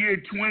that in the year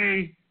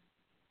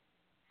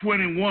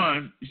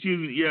 2021,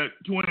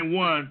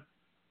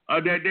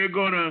 that they're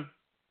going to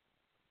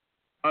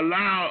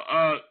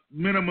allow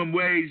minimum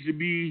wage to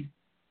be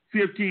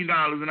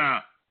 $15 an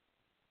hour.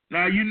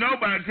 Now,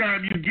 by the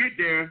time you get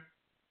there,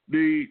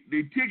 the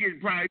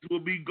ticket price will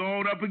be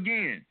going up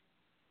again.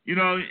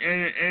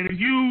 And if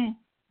you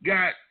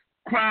got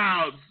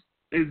crowds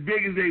as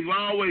big as they've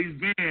always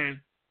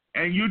been,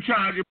 and you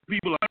charging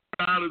people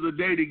 $100 a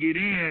day to get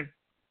in,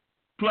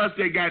 plus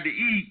they got to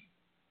eat,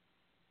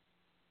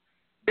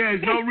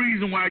 there's no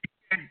reason why you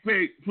can't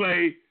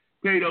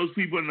pay those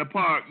people in the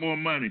park more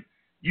money.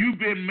 You've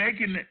been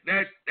making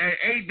that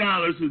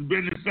 $8 has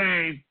been the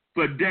same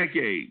for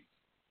decades.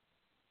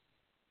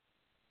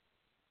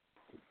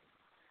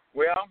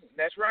 Well,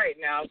 that's right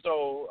now.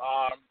 So,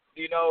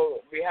 we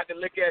have to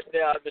look at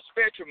the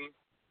spectrum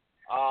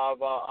of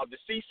the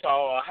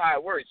seesaw, or how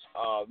it works.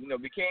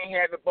 We can't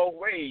have it both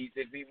ways.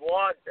 If we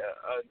want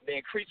the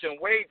increase in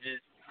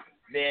wages,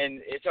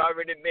 then it's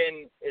already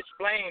been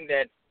explained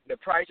that the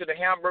price of the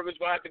hamburger is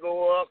going to have to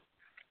go up,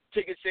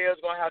 ticket sales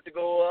is going to have to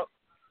go up,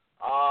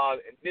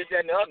 this,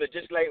 that, and the other,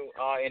 just like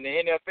in the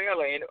NFL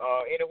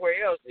or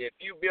anywhere else. If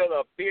you build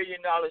 $1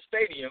 billion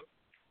stadium,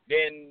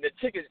 then the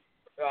tickets,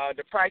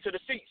 the price of the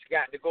seats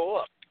got to go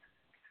up.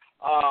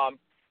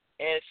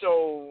 And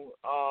so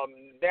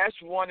that's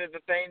one of the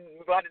things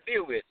we got to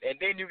deal with. And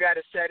then you got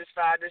to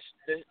satisfy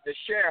the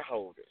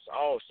shareholders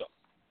also.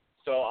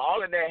 So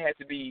all of that has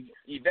to be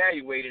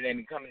evaluated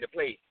and come into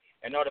play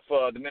in order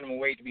for the minimum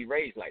wage to be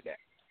raised like that.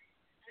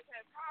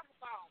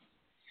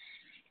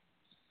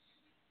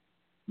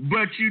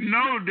 But you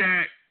know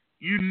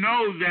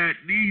that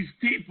these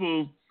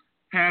people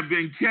have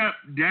been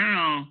kept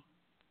down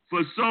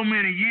for so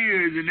many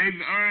years, and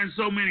they've earned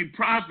so many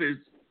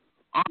profits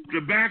off the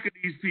back of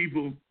these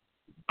people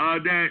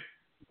that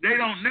they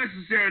don't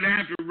necessarily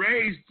have to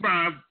raise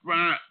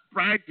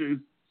prices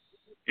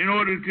in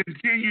order to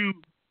continue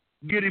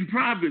getting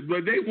profits,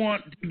 but they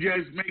want to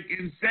just make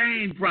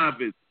insane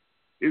profits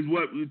is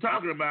what we're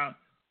talking about.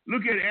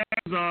 Look at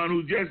Amazon,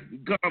 who just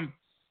become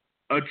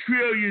 $1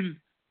 trillion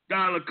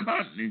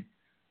company.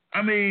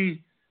 I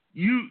mean,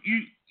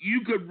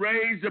 you could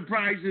raise the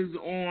prices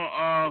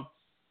on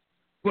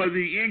for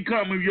the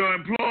income of your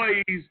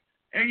employees,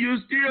 and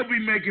you'll still be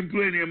making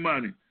plenty of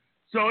money.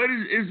 So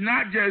it's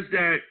not just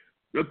that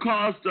the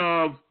cost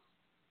of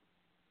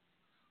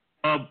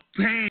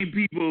paying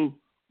people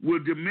will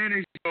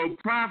diminish your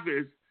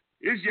profits.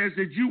 It's just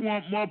that you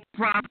want more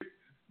profit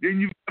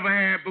than you've ever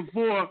had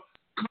before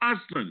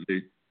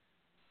constantly.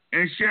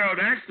 And Cheryl,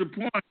 that's the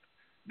point.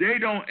 They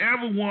don't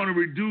ever want to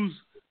reduce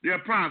their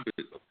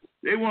profits.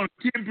 They want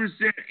a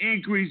 10%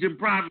 increase in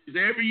profits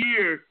every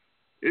year,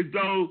 as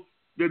though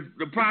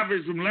the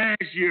profits from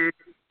last year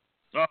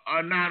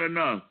are not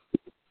enough.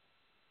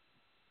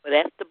 Well,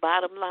 that's the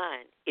bottom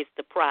line. It's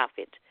the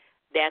profit.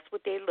 That's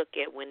what they look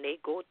at when they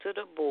go to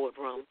the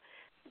boardroom.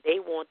 They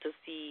want to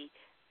see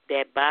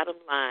that bottom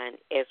line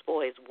as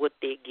far as what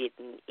they're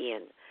getting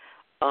in.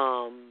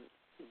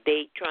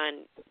 They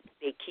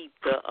keep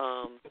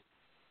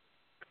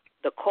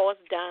the cost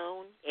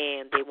down,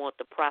 and they want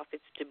the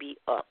profits to be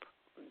up.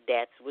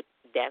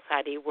 That's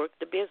how they work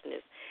the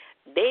business.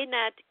 They're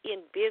not in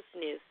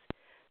business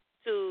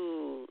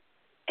to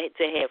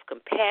have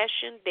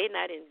compassion. They're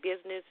not in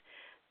business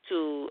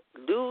to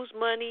lose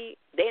money.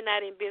 They're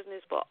not in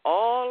business for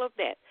all of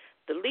that.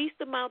 The least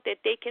amount that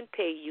they can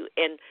pay you,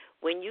 and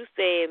when you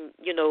say,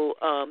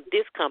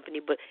 this company,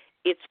 but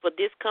it's for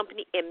this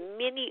company and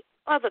many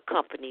other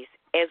companies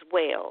as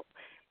well.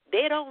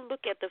 They don't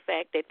look at the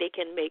fact that they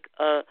can make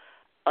a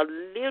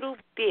little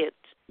bit,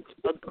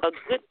 a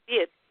good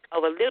bit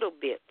of a little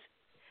bit.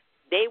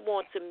 They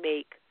want to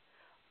make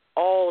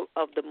all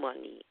of the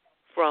money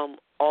from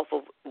off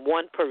of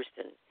one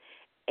person,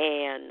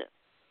 and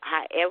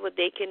however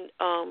they can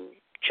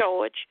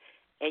charge.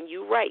 And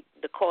you're right,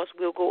 the cost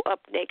will go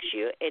up next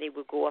year, and it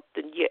will go up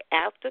the year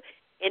after,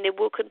 and it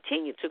will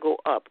continue to go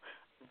up.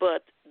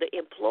 But the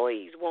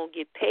employees won't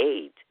get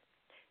paid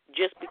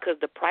just because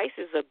the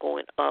prices are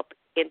going up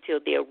until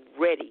they're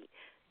ready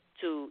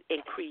to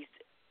increase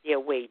their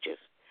wages.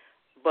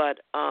 But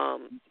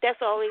that's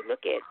all they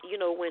look at.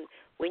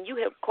 When you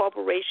have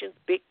corporations,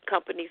 big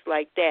companies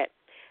like that,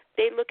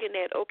 they're looking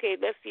at, okay,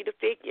 let's see the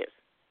figures.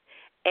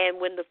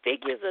 And when the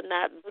figures are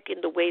not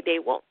looking the way they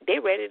want,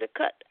 they're ready to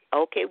cut.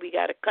 Okay, we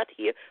got to cut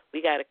here,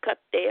 we got to cut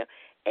there.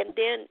 And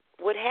then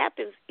what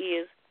happens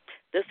is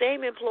the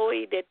same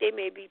employee that they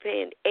may be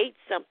paying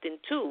 $8-something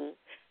to,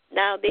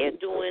 now they're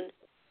doing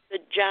the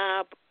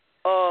job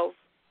of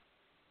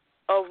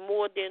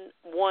more than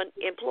one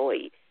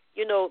employee.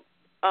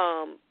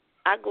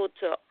 I go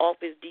to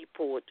Office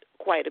Depot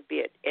quite a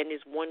bit, and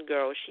this one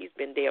girl, she's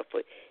been there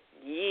for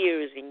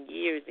years and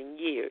years and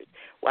years.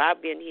 Well,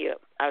 I've been here,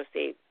 I would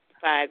say,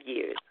 5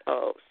 years,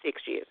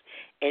 6 years,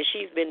 and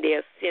she's been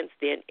there since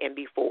then and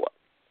before.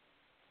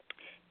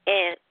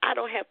 And I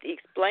don't have to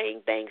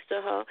explain things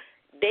to her.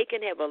 They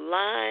can have a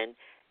line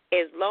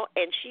as long,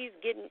 and she's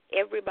getting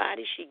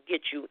everybody. She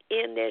gets you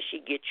in there, she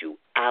gets you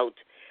out.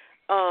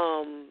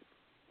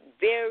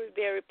 Very,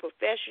 very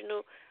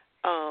professional,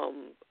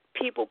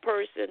 people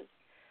person.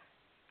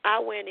 I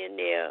went in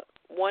there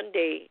one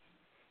day,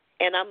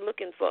 and I'm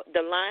looking for,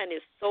 the line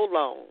is so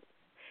long.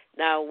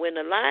 Now, when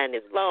the line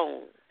is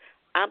long,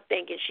 I'm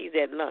thinking she's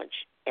at lunch,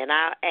 and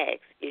I'll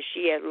ask, is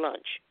she at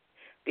lunch?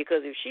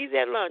 Because if she's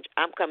at lunch,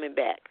 I'm coming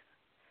back.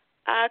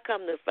 I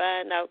come to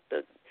find out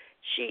that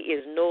she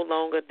is no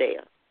longer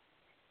there.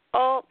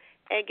 Oh,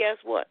 and guess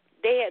what?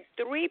 They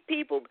had 3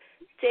 people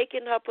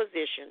taking her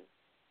position,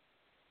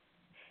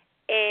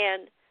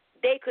 and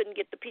they couldn't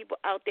get the people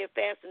out there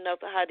fast enough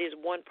for how this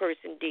one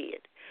person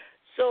did.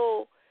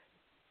 So,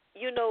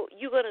 you're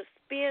going to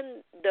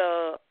spend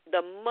the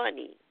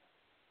money.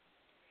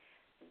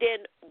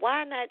 Then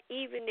why not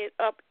even it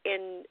up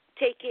and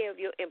take care of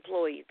your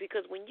employees?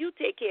 Because when you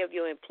take care of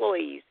your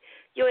employees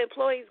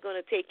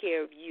going to take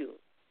care of you.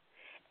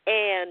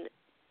 And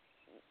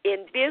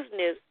in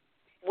business,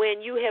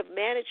 when you have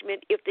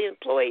management, if the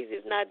employees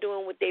is not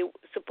doing what they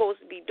supposed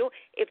to be doing,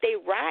 if they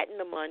riding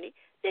the money,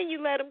 then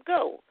you let them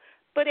go.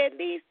 But at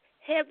least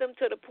have them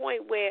to the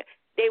point where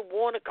they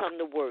want to come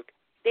to work.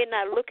 They're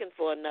not looking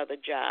for another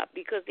job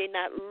because they're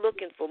not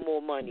looking for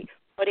more money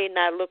or they're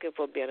not looking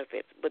for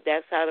benefits. But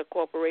that's how the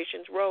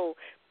corporations roll.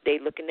 They're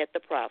looking at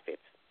the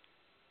profits.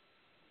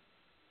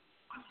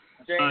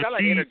 James, I'd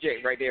like to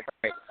interject right there.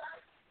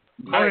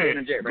 Go ahead.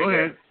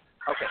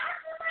 Okay.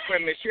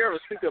 When Ms. Cheryl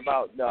was speaking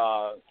about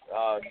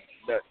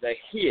the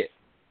hit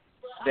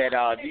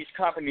that these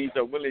companies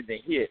are willing to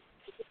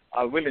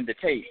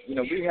take,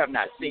 we have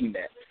not seen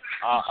that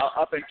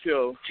up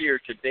until here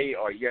today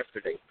or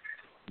yesterday.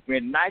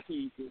 When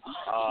Nike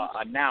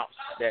announced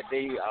that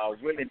they are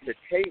willing to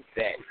take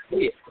that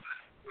hit,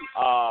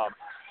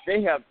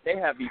 they have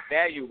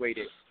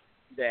evaluated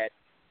that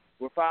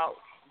without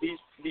the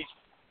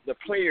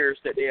players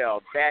that they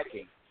are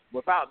backing,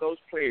 without those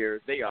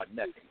players, they are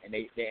nothing, and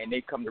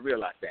they come to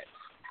realize that.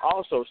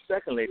 Also,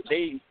 secondly,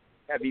 they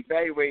have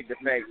evaluated the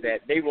fact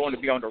that they want to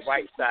be on the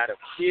right side of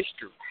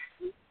history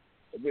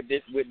with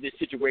this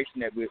situation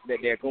that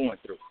they're going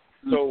through.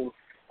 So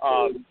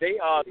they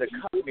are the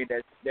company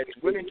that's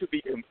willing to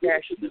be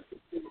compassionate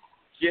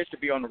just to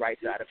be on the right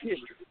side of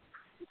history.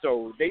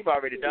 So they've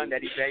already done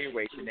that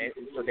evaluation, and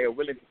so they're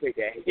willing to take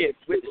that hit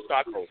with the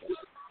stockholders.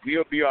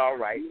 We'll be all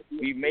right.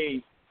 We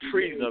made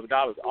trillions of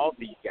dollars off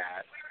these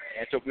guys,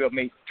 and so we'll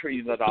make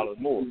trillions of dollars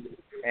more.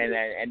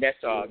 And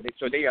that's so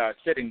they are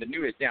setting the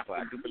new example,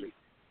 I do believe.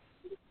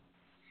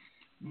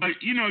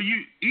 But you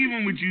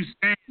even with you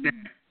saying that,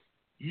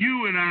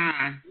 you and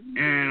I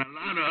and a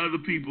lot of other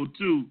people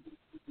too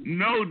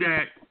know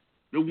that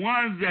the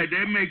ones that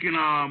they're making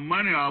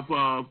money off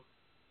of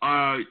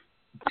are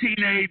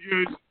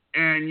teenagers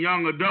and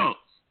young adults,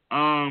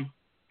 and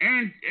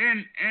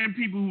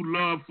people who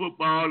love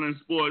football and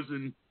sports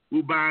and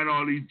who buying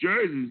all these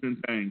jerseys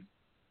and things.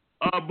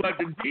 But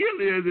the deal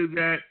is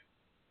that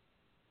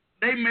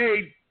they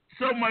made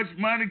so much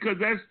money because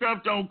that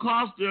stuff don't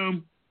cost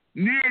them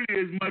nearly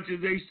as much as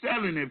they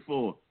selling it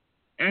for.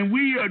 And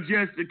we are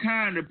just the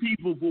kind of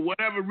people, for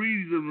whatever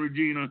reason,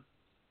 Regina,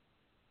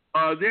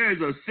 there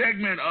is a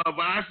segment of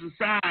our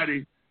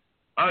society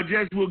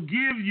just will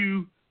give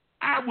you,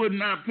 I would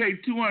not pay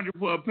 $200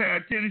 for a pair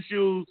of tennis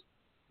shoes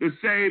to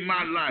save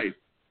my life.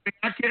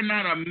 I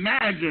cannot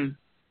imagine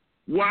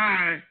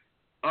why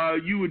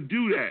you would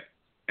do that.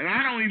 And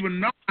I don't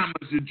even know how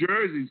much the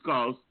jerseys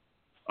cost,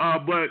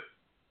 but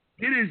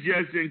it is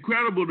just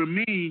incredible to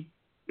me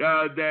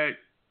that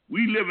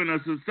we live in a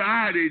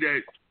society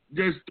that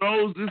just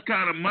throws this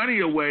kind of money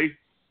away,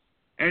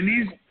 and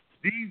these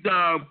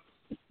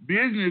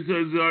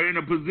businesses are in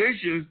a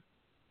position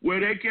where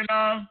they can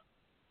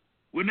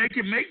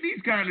make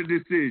these kind of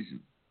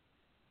decisions.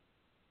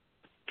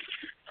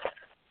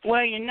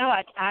 Well,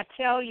 I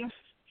tell you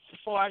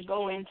before I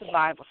go into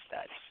Bible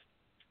study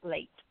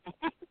late.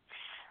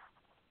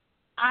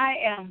 I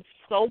am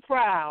so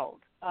proud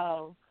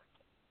of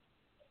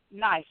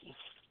Nike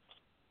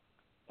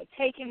for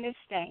taking this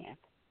stand.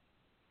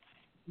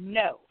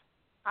 No,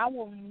 I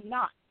will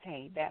not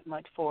pay that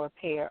much for a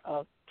pair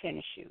of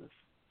tennis shoes.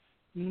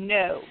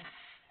 No,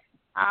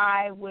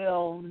 I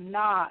will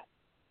not.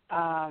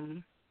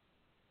 I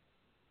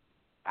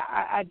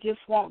just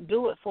won't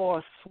do it for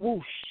a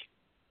swoosh.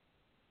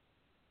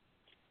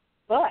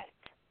 But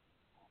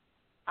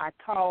I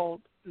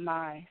called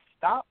my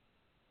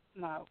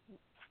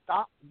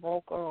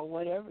stockbroker or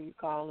whatever you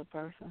call the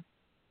person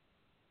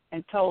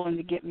and told him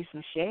to get me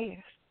some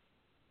shares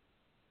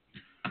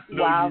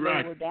while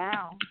they were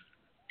down.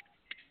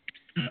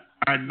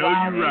 I know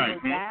you're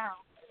right. Were down.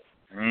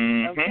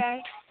 Mm-hmm.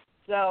 Okay?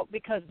 So,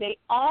 because they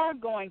are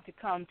going to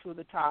come to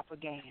the top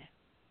again.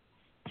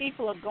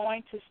 People are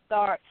going to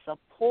start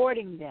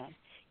supporting them.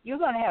 You're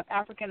going to have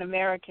African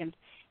Americans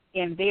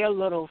in their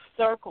little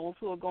circles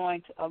who are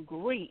going to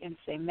agree and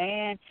say,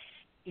 man,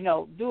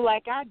 do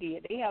like I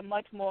did. They have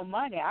much more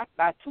money. I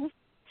buy two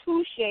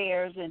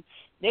shares, and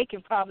they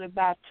can probably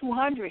buy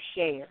 200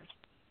 shares.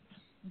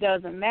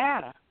 Doesn't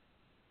matter.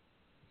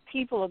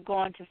 People are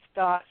going to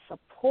start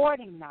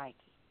supporting Nike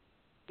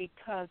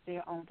because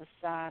they're on the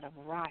side of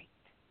right.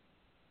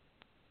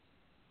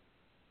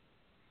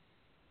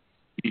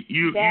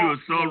 You are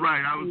so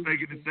right. I was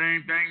thinking the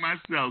same thing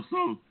myself.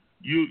 So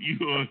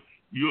you're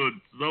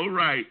so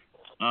right.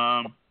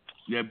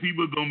 That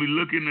people are gonna be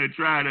looking to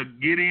try to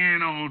get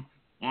in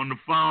on the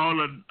fall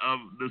of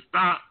the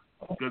stock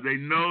because they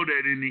know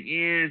that in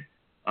the end,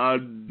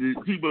 the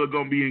people are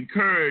gonna be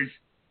encouraged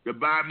to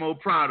buy more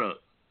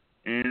products.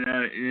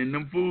 And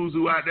them fools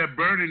who out there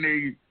burning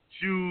their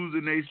shoes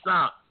and their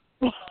socks,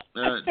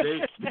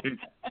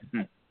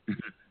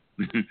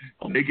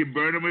 they can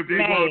burn them if they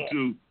want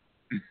to.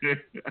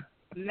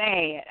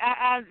 Man,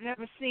 I've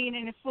never seen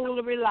any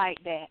foolery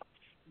like that.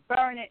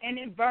 Burning and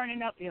then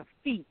burning up your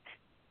feet.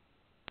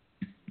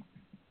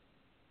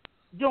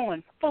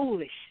 Doing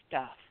foolish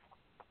stuff.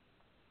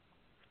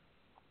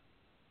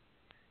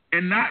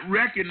 And not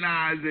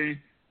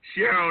recognizing,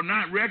 Cheryl,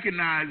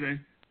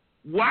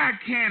 why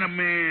can't a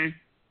man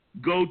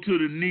go to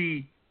the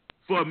knee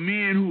for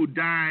men who are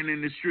dying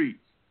in the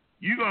streets?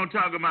 You're going to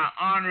talk about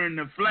honoring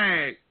the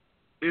flag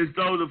as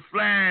though the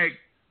flag,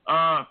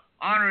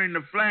 honoring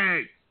the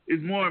flag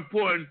is more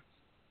important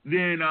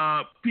than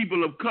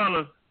people of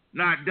color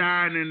not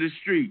dying in the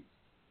street.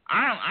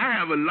 I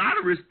have a lot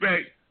of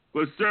respect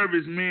for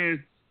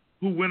servicemen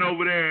who went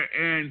over there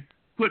and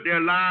put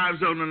their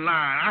lives on the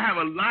line. I have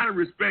a lot of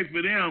respect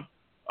for them,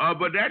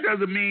 but that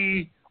doesn't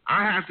mean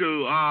I have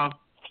to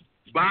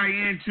buy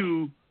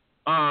into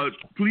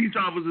police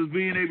officers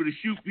being able to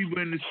shoot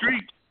people in the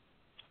street.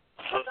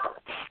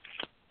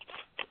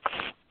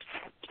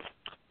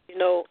 You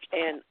know,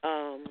 and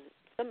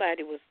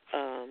somebody was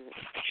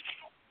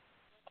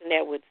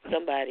that with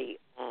somebody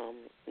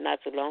not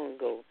so long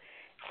ago,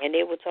 and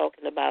they were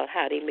talking about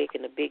how they're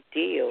making a big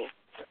deal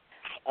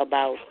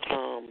about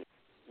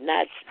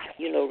not,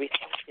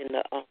 respecting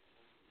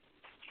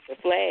the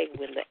flag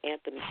when the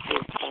anthem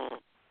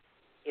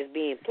is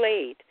being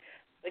played.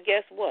 But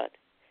guess what?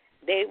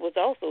 They was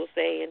also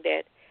saying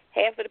that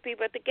half of the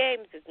people at the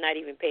games is not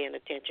even paying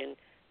attention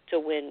to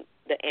when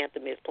the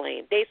anthem is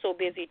playing. They so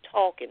busy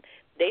talking.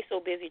 They so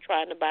busy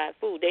trying to buy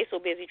food. They so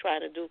busy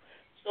trying to do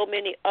so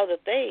many other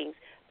things.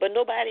 But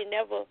nobody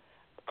never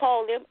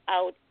called them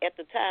out at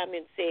the time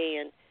and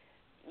saying,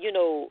 you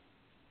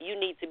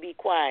need to be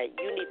quiet.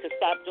 You need to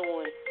stop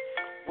doing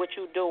what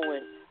you're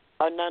doing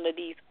or none of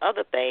these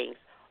other things.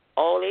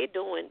 All they're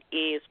doing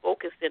is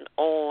focusing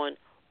on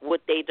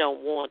what they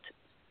don't want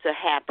to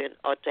happen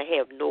or to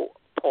have no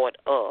part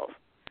of.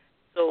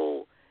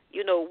 So,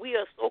 we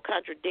are so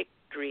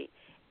contradictory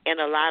in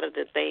a lot of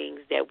the things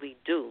that we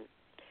do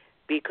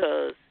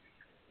because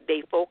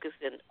they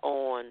focusing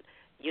on,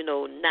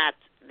 not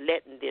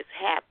letting this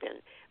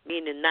happen,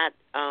 meaning not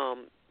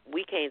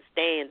we can't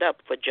stand up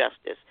for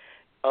justice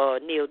or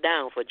kneel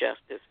down for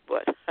justice,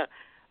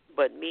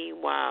 but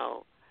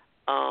meanwhile,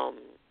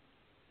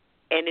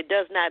 and it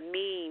does not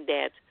mean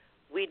that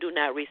we do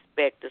not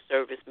respect the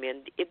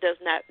servicemen. It does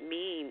not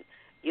mean,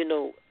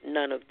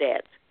 none of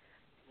that.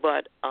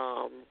 But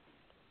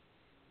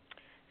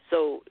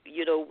so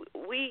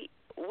we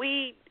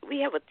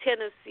have a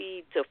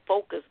tendency to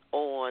focus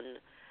on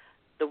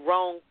the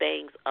wrong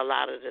things a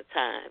lot of the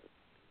time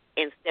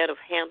instead of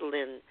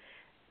handling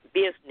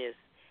business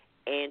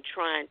and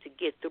trying to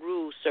get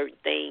through certain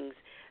things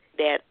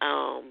that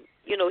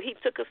he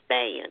took a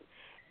stand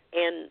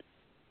and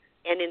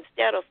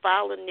instead of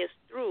following this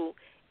through,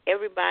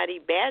 everybody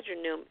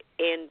badgering them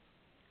and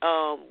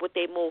what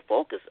they more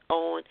focus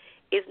on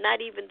is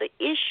not even the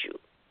issue.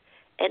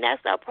 And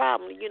that's our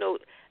problem.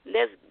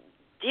 Let's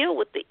deal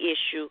with the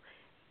issue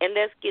and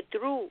let's get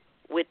through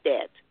with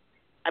that.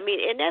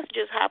 And that's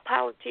just how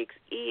politics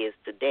is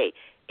today.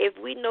 If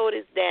we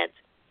notice that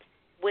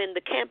when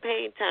the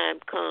campaign time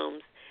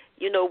comes,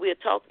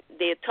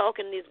 they're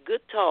talking this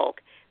good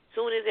talk.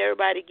 Soon as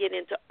everybody get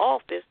into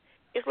office,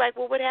 it's like,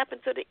 well, what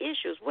happened to the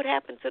issues? What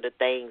happened to the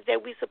things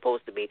that we're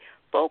supposed to be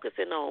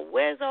focusing on?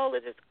 Where's all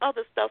of this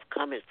other stuff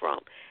coming from?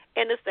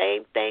 And the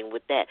same thing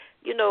with that.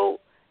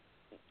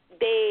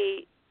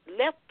 They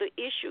left the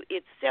issue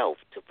itself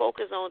to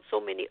focus on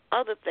so many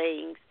other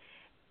things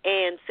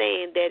and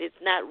saying that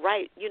it's not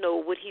right,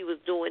 what he was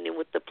doing and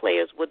what the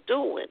players were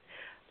doing.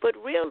 But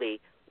really,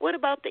 what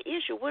about the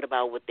issue? What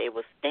about what they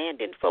were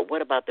standing for?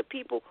 What about the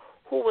people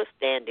who were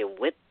standing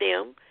with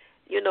them,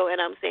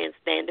 and I'm saying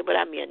standing, but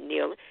I mean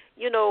kneeling,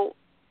 in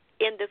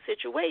the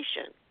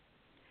situation.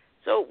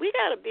 So we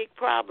got a big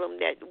problem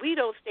that we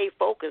don't stay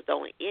focused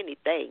on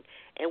anything,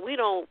 and we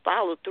don't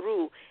follow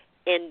through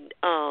and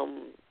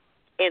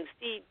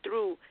see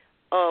through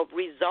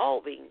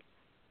resolving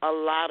a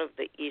lot of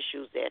the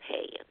issues at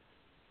hand.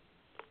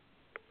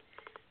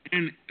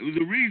 And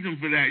the reason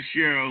for that,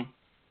 Cheryl,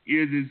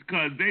 is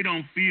because they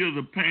don't feel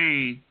the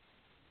pain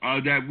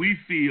that we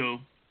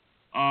feel.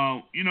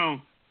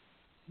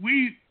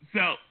 We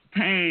felt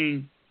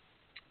pain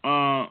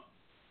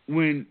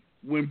when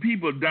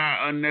people die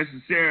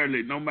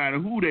unnecessarily, no matter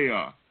who they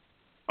are.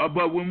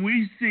 But when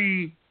we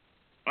see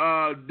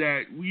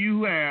that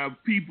you have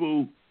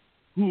people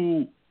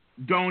who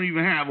don't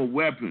even have a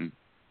weapon,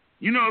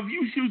 if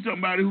you shoot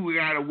somebody who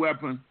got a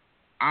weapon,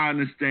 I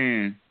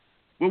understand.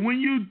 But when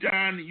you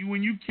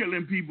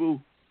killing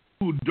people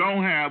who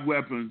don't have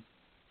weapons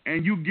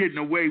and you getting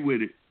away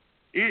with it,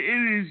 it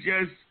is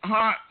just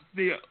hard to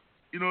feel.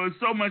 There's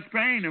so much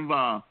pain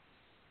involved.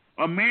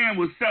 A man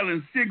was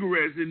selling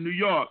cigarettes in New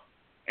York,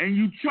 and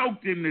you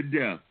choked him to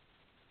death.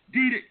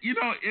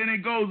 And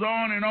it goes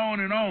on and on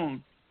and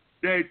on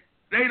that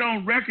they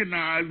don't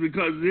recognize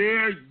because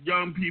their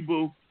young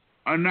people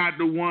are not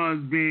the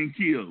ones being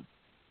killed.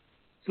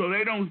 So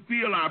they don't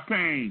feel our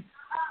pain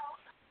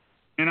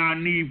and our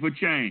need for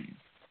change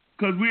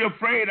because we're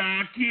afraid of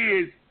our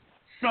kids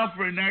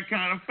suffering that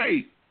kind of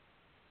fate.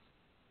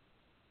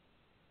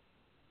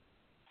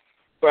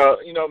 Well,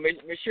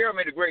 Ms. Cheryl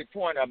made a great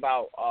point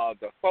about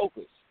the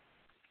focus.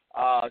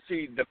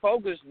 See, the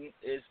focus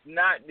is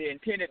not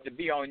intended to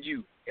be on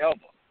you, ever.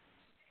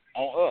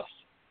 On us.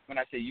 When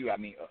I say you, I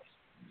mean us.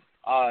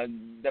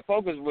 The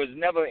focus was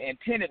never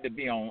intended to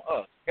be on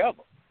us,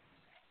 ever.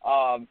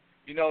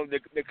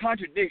 The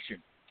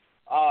contradiction.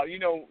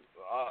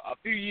 A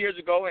few years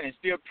ago and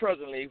still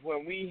presently,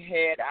 when we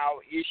had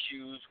our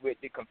issues with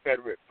the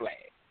Confederate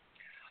flag,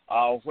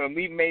 When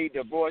we made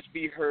the voice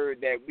be heard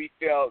that we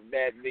felt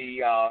that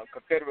the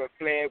Confederate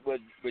flag was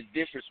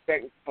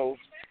disrespectful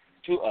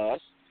to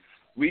us,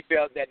 we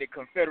felt that the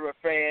Confederate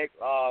flag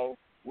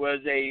was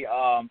a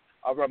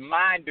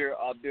reminder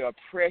of the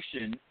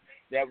oppression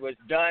that was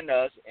done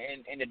us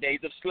in the days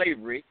of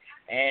slavery,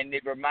 and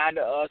it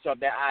reminded us of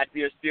that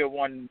idea still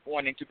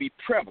wanting to be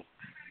prevalent.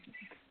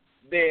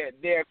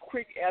 Their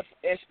quick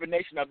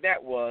explanation of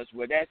that was,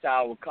 well, that's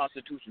our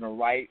constitutional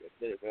right,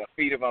 the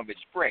freedom of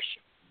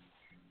expression.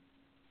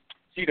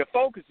 See, the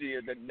focus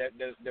is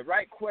the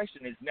right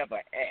question is never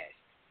asked.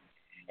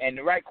 And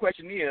the right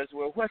question is,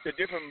 well, what's the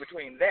difference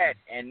between that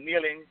and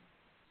kneeling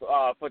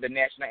for the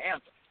national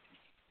anthem?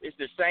 It's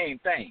the same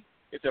thing.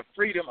 It's a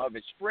freedom of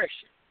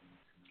expression.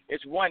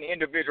 It's one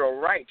individual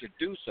right to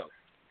do so.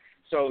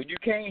 So you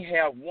can't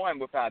have one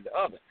without the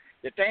other.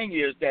 The thing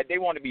is that they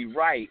want to be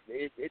right.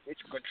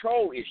 It's a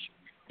control issue.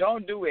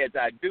 Don't do as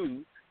I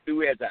do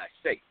as I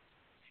say.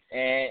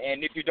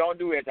 And if you don't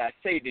do as I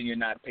say, then you're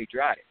not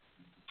patriotic.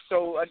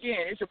 So,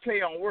 again, it's a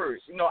play on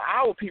words. You know,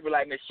 our people,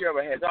 like Ms.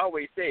 Cheryl has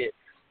always said,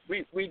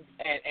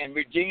 and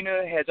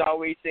Regina has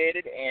always said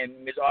it,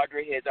 and Ms.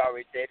 Audrey has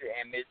always said it,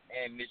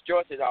 and Ms.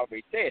 Joyce has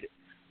always said it.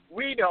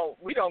 We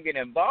don't get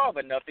involved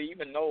enough to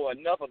even know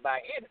enough about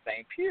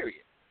anything,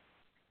 period.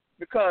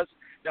 Because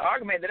the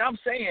argument that I'm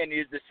saying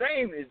is the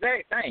same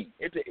exact thing.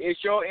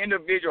 It's your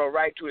individual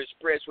right to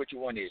express what you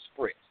want to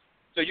express.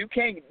 So you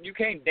can't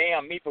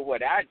damn me for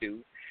what I do,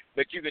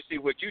 but you can see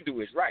what you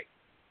do is right.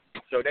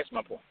 So that's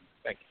my point.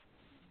 Thank you.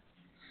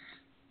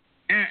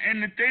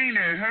 And the thing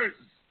that hurts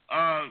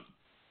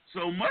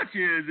so much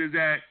is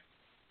that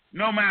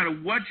no matter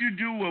what you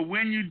do or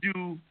when you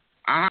do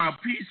or how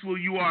peaceful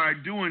you are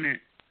at doing it,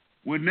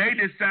 when they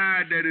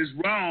decide that it's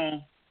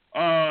wrong,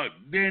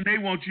 then they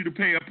want you to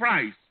pay a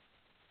price.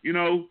 You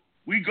know,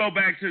 we go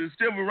back to the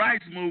civil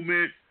rights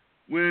movement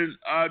when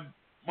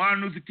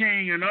Martin Luther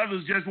King and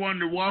others just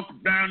wanted to walk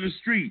down the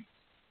street,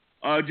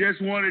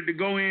 just wanted to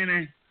go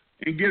in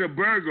and get a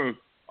burger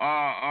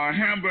or a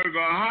hamburger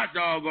or a hot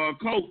dog or a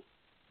Coke,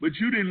 but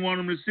you didn't want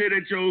them to sit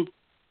at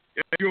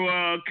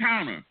your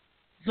counter.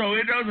 So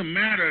it doesn't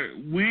matter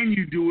when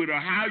you do it or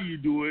how you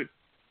do it.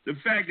 The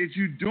fact that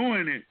you're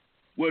doing it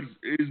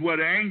is what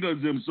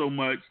angers them so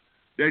much,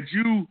 that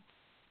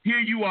here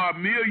you are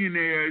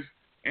millionaires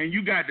and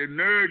you got the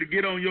nerve to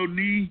get on your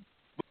knee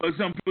for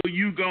some people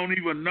you don't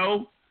even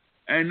know.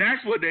 And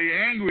that's what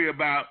they're angry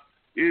about,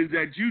 is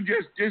that you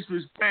just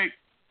disrespect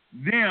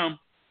them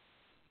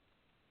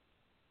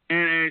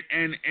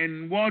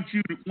and want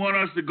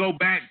us to go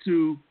back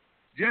to,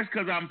 just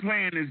because I'm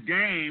playing this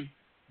game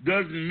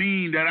doesn't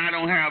mean that I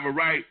don't have a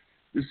right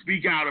to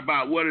speak out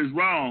about what is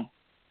wrong.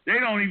 They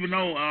don't even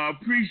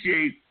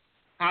appreciate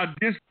how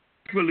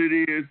difficult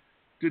it is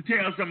to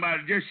tell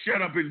somebody just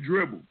shut up and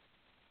dribble.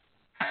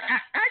 How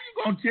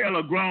you gonna tell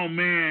a grown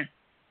man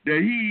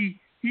that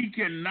he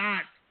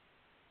cannot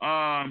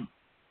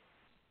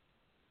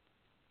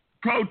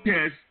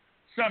protest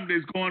something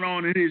that's going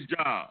on in his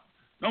job?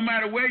 No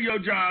matter where your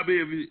job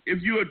is,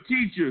 if you're a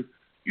teacher,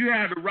 you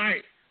have the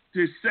right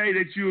to say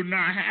that you're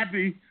not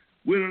happy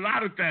with a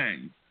lot of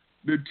things.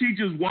 The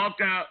teachers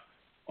walked out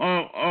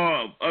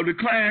of the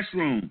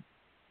classroom.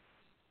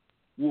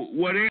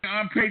 Were they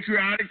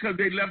unpatriotic because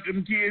they left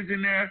them kids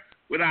in there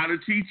without a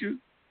teacher?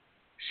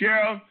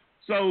 Cheryl,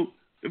 so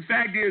the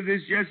fact is,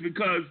 it's just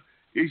because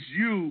it's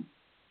you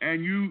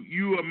and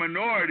you a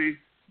minority,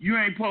 you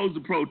ain't supposed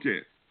to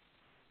protest.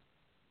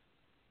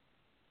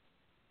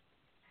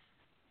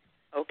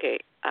 Okay,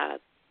 I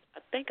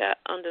think I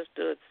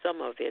understood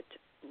some of it,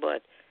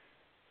 but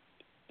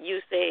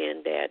you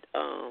saying that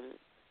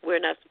we're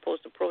not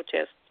supposed to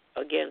protest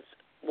against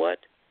what?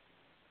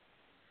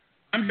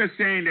 I'm just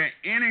saying that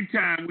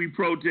anytime we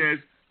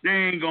protest, they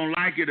ain't going to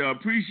like it or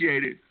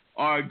appreciate it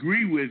or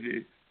agree with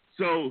it.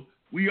 So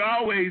we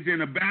always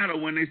in a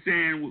battle when they're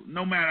saying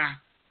no matter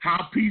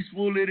how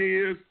peaceful it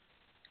is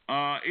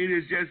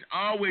just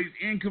always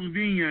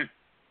inconvenient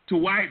to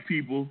white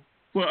people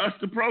for us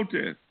to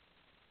protest.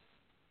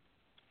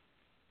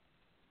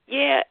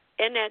 Yeah,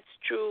 and that's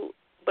true,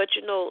 but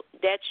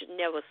that should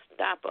never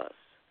stop us.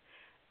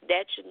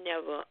 That should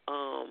never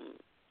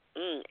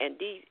and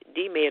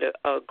D made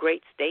a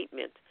great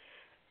statement,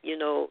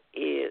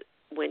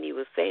 when he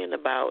was saying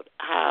about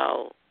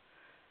how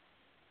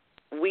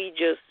we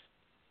just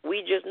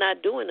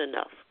not doing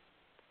enough.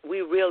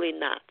 We really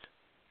not.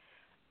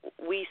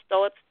 We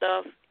start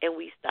stuff and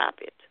we stop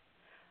it.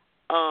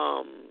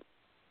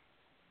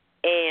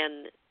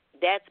 And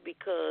that's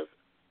because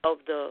of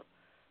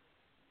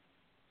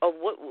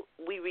what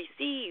we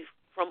receive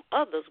from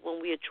others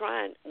when we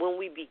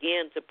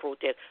begin to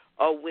protest,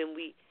 or when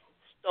we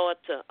start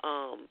to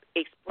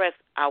express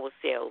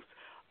ourselves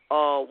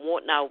or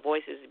wanting our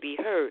voices to be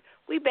heard.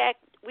 We back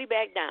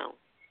down.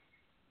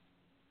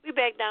 We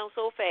back down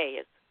so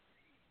fast,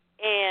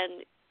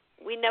 and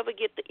we never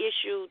get the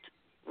issue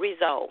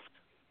resolved.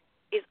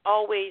 It's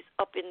always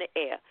up in the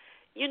air.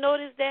 You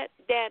notice that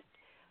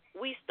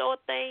we start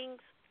things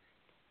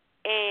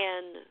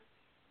and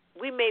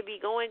we may be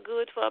going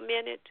good for a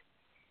minute,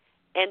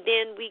 and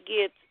then we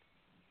get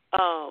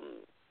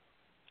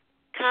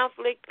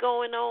conflict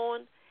going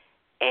on,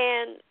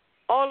 and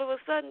all of a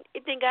sudden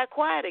it then got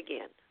quiet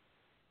again.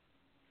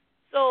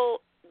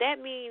 So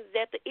that means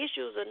that the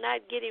issues are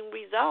not getting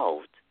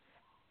resolved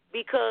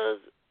because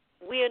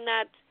we are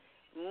not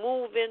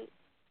moving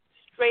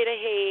straight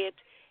ahead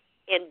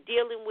and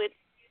dealing with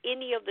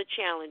any of the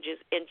challenges.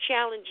 And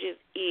challenges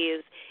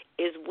is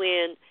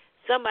when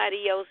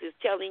somebody else is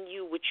telling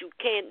you what you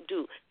can't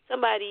do.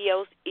 Somebody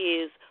else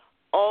is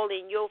all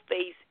in your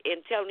face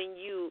and telling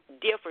you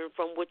different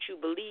from what you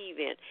believe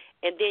in.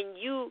 And then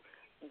you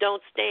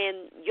don't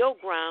stand your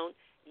ground,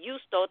 you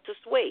start to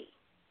sway.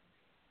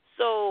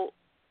 So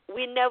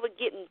we're never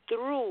getting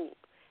through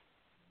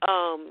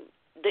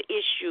the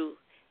issue,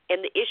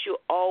 and the issue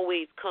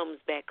always comes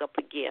back up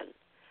again.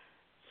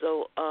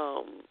 So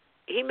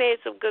he made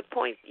some good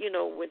points,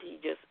 when he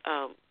just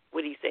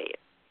what he said.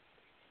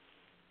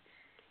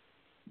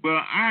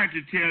 Well, I have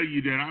to tell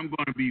you that I'm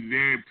going to be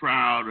very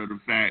proud of the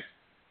fact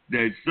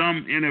that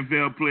some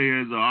NFL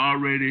players are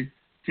already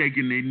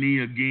taking their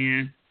knee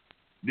again.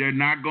 They're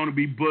not going to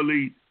be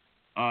bullied.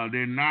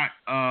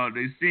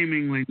 They're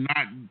seemingly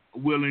not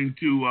willing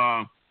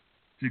to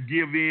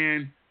give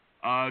in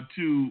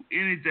to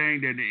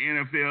anything that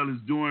the NFL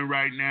is doing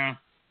right now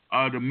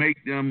to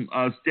make them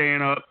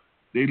stand up.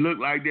 They look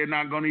like they're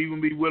not going to even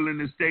be willing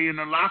to stay in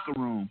the locker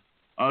room.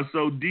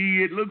 So,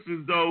 D, it looks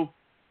as though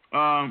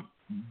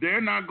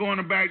they're not going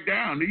to back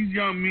down. These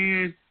young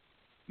men,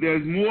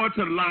 there's more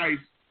to life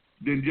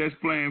than just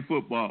playing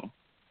football.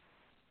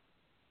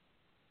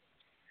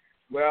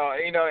 Well,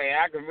 and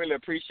I can really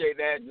appreciate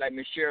that. Like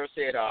Ms. Cheryl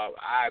said,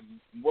 I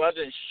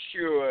wasn't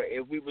sure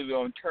if we were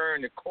going to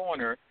turn the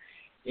corner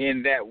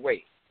in that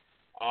way.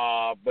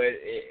 But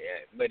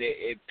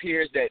it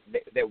appears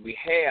that we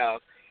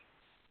have.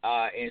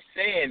 In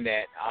saying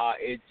that,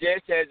 it's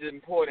just as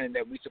important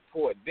that we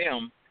support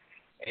them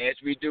as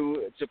we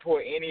do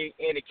support any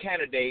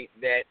candidate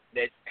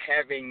that's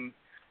having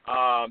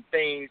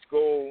things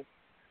go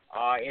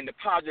in the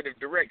positive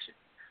direction.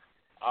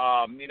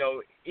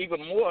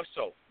 Even more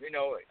so,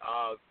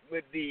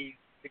 with the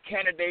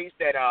candidates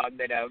that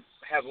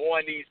have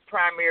won these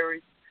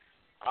primaries,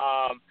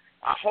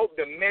 I hope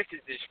the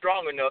message is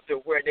strong enough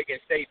to where they can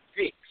stay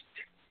fixed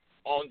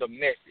on the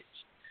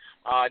message.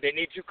 They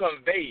need to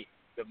convey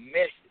the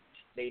message.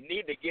 They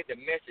need to get the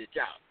message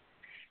out.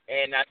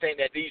 And I think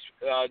that these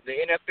the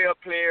NFL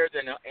players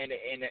and the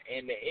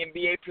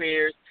NBA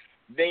players,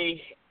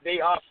 they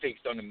are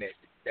fixed on the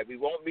message that we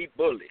won't be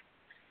bullied.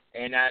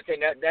 And I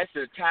think that's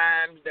the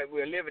times that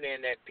we're living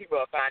in, that people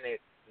are finding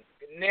it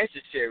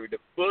necessary to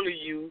bully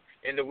you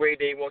in the way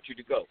they want you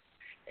to go.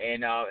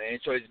 And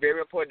so it's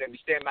very important that we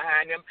stand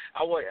behind them.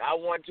 I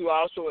want to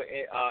also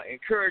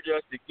encourage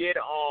us to get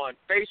on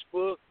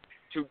Facebook,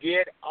 to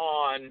get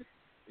on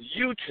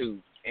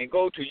YouTube, and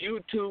go to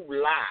YouTube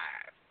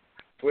Live,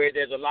 where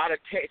there's a lot of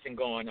texting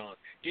going on.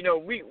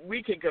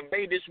 We can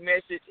convey this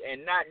message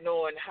and not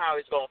knowing how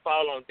it's going to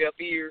fall on deaf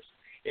ears.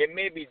 It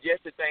may be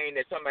just a thing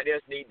that somebody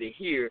else needs to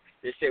hear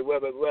to say, well,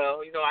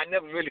 I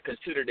never really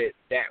considered it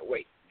that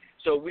way.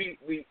 So we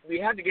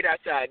have to get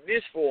outside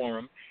this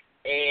forum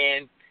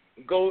and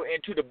go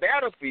into the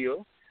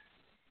battlefield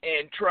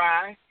and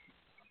try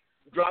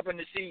dropping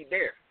the seed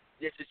there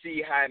just to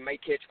see how it may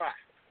catch fire.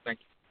 Thank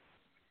you.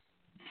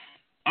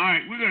 All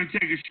right, we're going to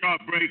take a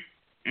short break,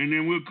 and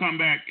then we'll come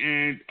back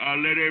and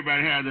let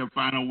everybody have their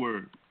final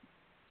word.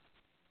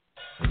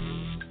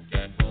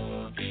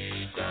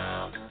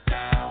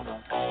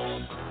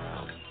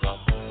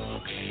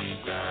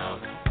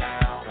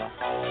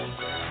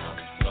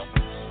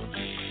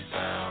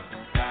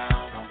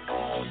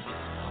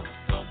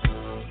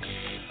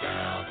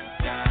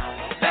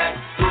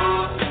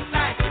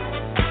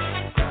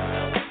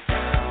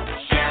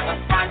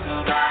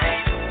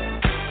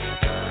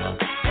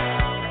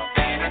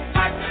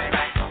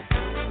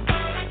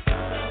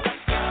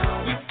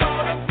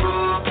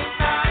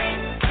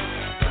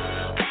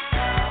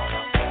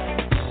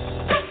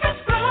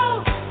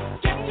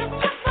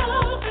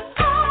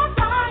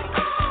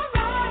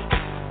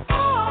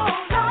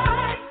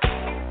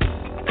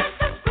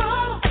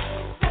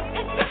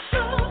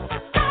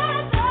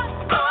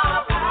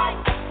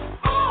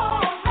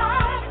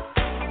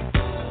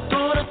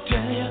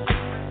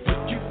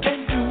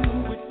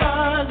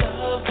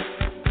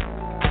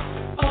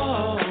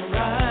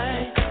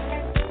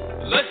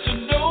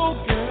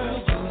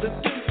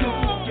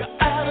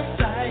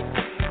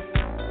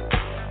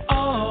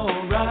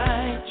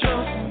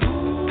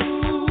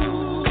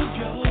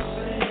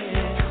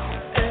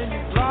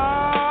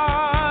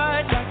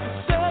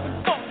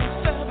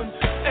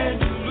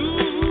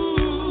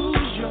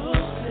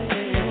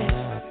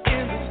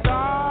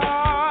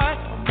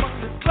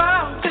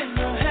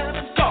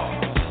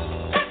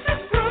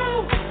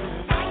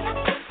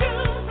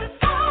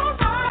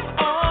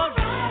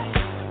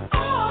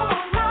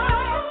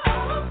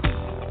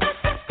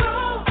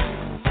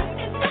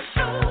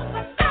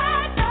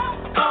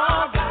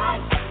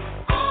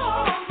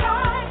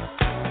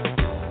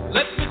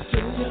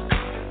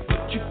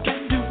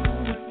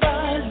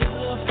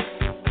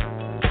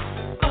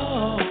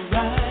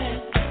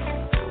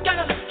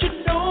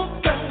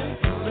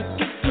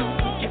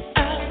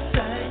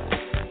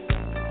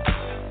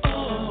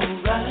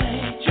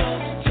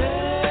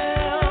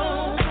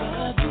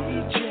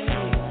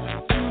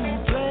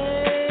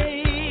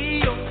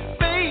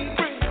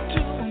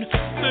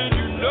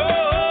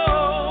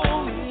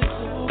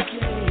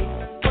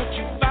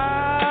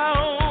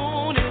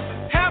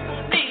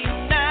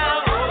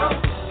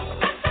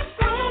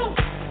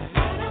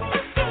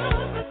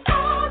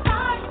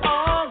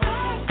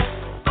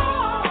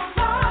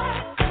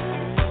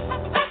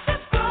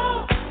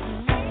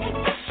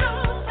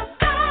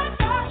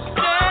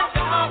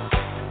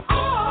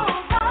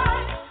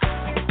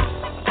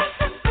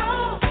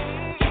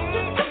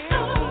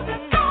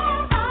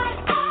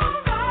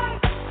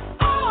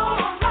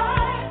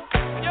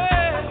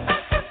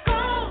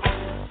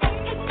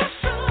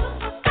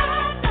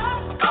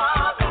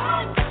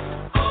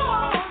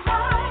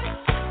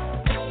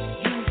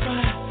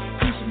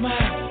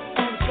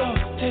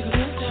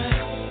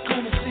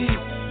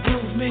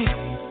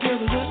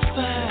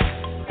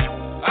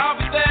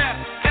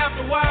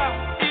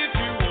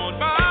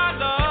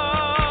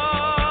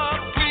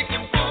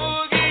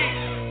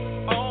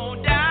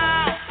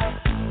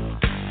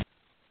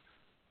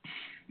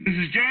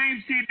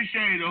 James T.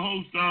 DeShay, the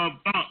host of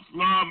Thoughts,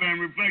 Love, and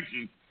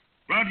Reflection,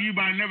 brought to you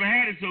by Never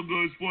Had It So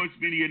Good Sports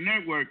Media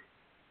Network.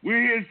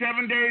 We're here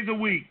 7 days a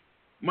week,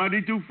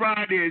 Monday through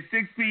Friday at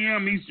 6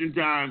 p.m. Eastern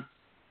Time,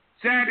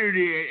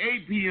 Saturday at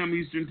 8 p.m.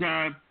 Eastern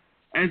Time,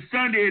 and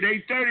Sunday at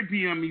 8:30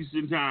 p.m.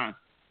 Eastern Time.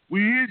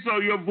 We're here so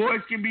your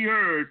voice can be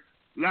heard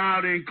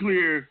loud and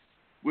clear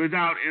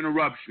without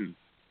interruption.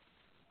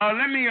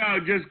 Let me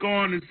just go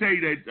on and say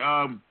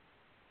that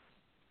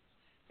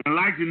I'd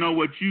like to know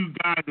what you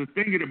guys are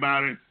thinking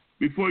about it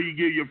before you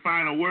give your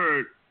final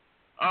word.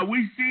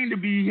 We seem to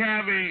be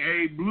having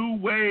a blue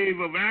wave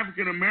of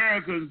African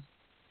Americans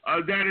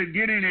that are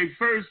getting a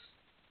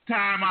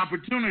first-time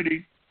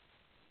opportunity,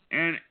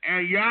 and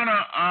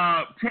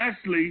Ayanna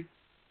Presley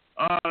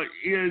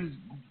is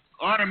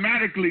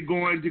automatically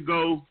going to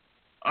go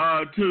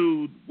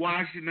to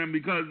Washington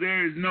because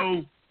there is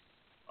no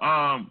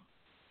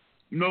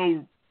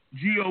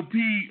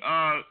GOP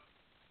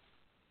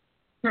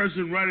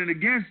person running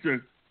against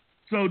her.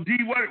 So,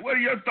 D, what are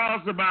your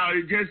thoughts about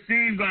it? It just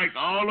seems like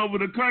all over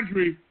the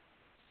country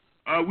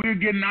we're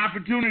getting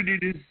opportunity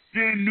to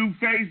send new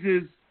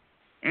faces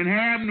and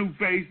have new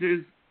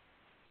faces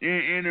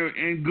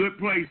in good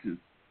places.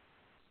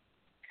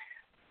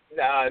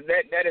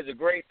 That is a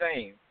great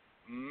thing.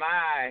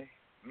 My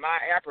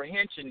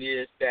apprehension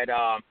is that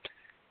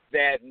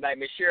like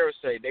Ms. Cheryl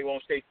said, they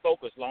won't stay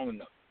focused long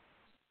enough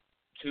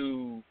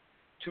to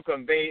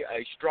convey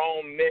a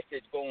strong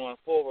message going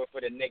forward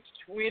for the next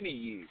 20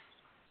 years.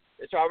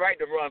 It's all right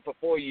to run for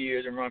 4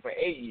 years and run for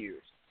 8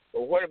 years,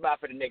 but what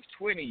about for the next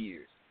 20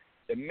 years?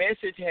 The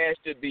message has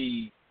to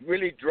be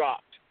really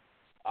dropped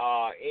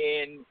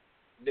in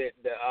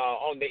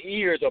on the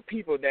ears of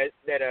people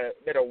that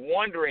are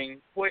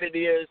wondering what it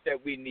is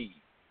that we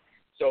need.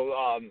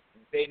 So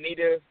they need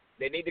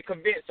to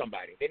convince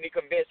somebody. They need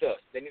to convince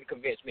us. They need to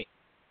convince me.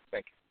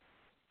 Thank you.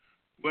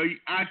 Well,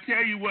 I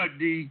tell you what,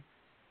 D.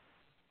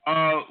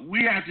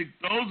 We have to,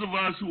 those of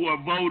us who are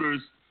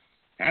voters,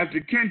 have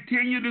to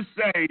continue to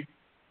say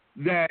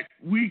that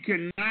we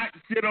cannot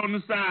sit on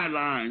the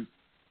sidelines,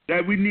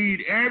 that we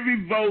need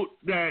every vote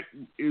that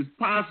is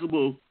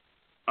possible.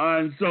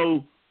 And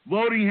so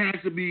voting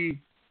has to be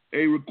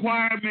a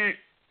requirement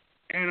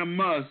and a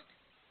must.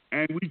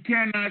 And we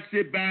cannot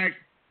sit back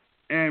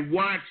and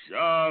watch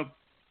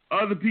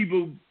other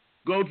people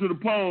go to the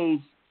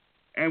polls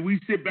and we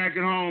sit back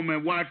at home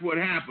and watch what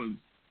happens.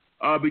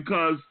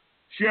 Because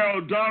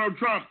Cheryl, Donald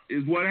Trump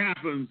is what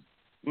happens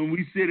when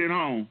we sit at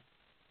home.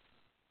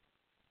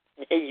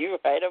 You're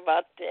right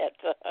about that.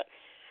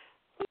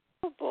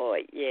 Oh boy,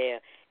 yeah.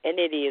 And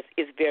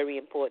it's very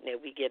important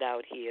that we get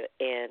out here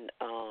and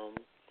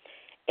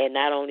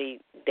not only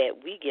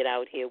that we get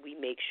out here, we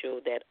make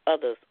sure that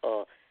others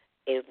are.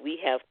 If we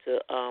have to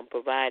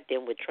provide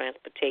them with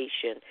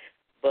transportation,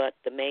 but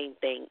the main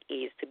thing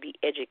is to be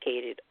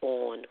educated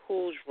on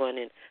who's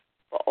running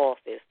for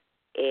office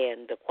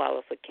and the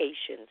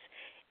qualifications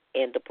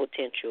and the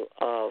potential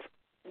of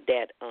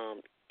that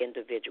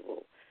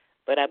individual.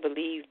 But I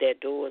believe that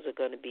doors are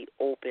going to be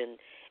open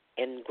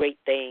and great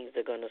things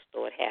are going to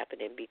start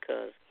happening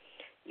because,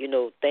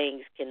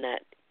 things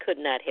could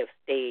not have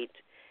stayed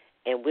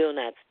and will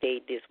not stay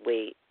this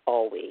way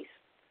always.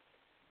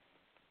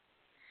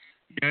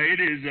 Yeah, it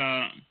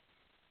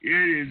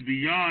is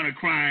beyond a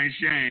crying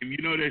shame. You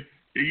know that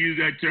they use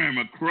that term,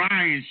 a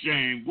crying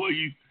shame. Boy,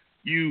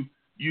 you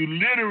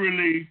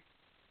literally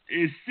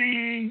is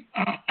seeing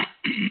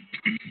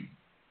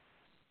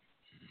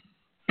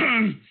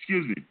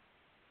excuse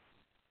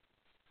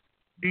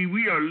me.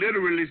 We are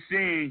literally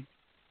seeing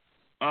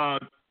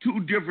two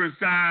different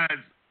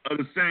sides of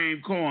the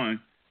same coin.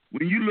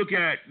 When you look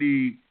at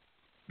the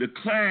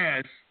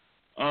class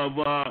of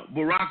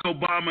Barack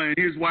Obama and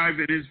his wife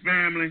and his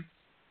family,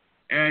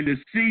 and to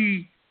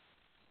see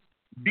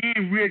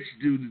being rich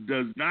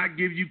does not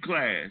give you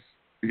class.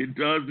 It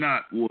does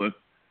not, boy.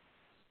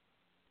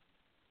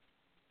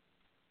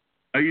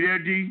 Are you there,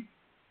 D?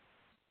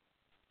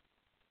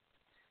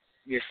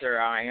 Yes, sir,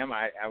 I am.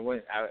 I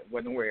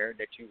wasn't aware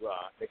that you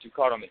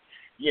called on me.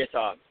 Yes,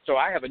 so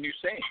I have a new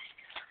saying,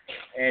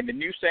 and the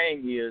new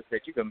saying is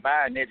that you can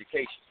buy an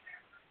education,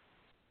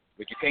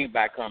 but you can't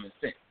buy common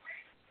sense.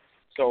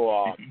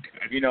 So,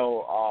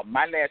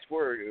 my last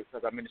word,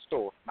 because I'm in the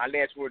store, my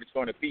last word is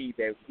going to be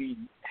that we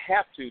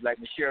have to, like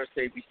Michelle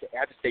said, we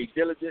have to stay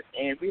diligent,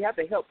 and we have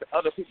to help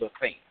other people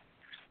think.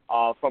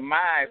 From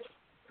my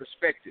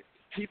perspective,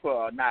 people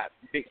are not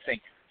big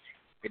thinkers.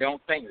 They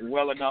don't think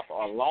well enough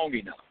or long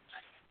enough.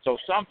 So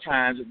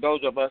sometimes those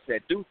of us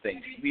that do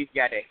think, we've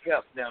got to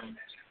help them.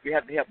 We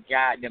have to help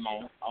guide them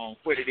on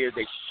what it is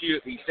they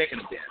should be thinking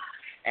of them.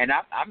 And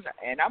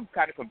I'm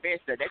kind of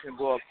convinced that they can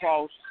go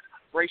across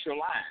racial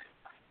lines.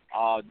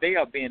 They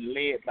are being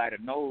led by the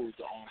nose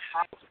on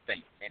how to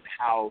think and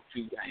how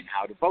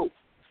to vote.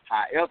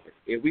 However,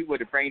 if we were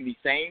to bring these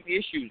same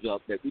issues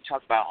up that we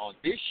talked about on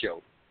this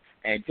show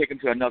and take them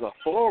to another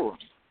forum,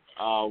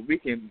 we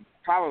can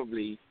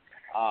probably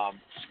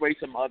sway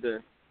some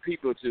other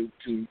people to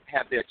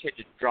have their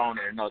attention drawn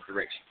in another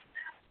direction.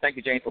 Thank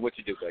you, James, for what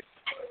you do, buddy.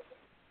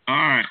 All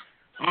right.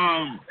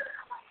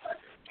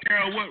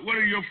 Carol, what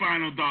are your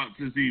final thoughts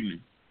this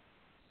evening?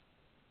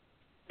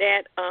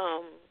 That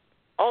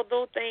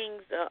although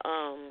things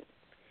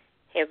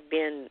have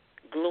been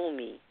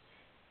gloomy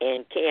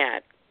and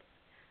chaotic,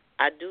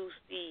 I do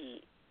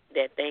see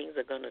that things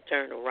are going to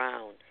turn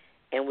around,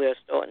 and we're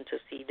starting to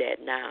see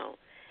that now.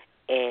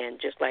 And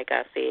just like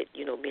I said,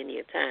 many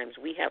a times,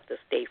 we have to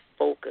stay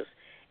focused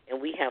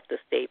and we have to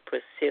stay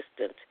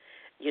persistent.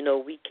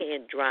 We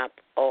can't drop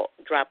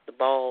the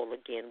ball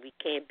again. We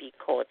can't be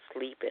caught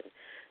sleeping.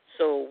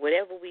 So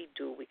whatever we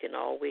do, we can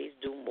always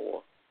do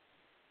more.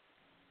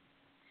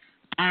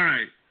 All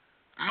right.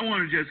 I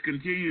want to just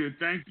continue to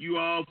thank you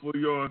all for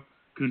your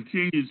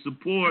continued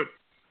support.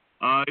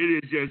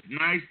 It is just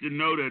nice to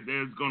know that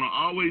there's going to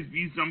always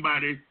be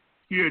somebody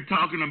here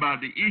talking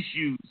about the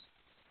issues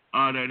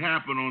that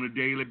happen on a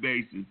daily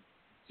basis.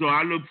 So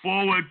I look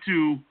forward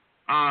to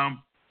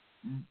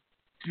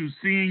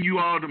seeing you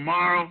all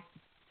tomorrow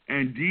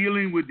and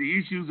dealing with the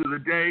issues of the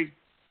day.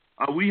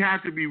 We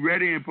have to be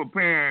ready and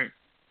prepared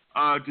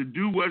to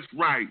do what's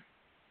right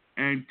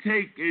and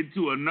take it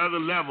to another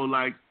level.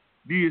 Like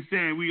Dee is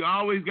saying, we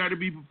always got to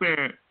be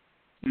prepared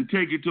to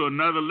take it to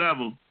another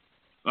level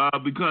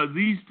because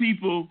these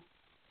people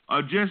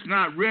are just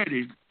not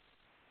ready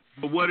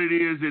for what it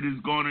is that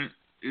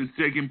is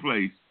taking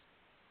place.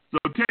 So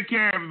take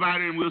care,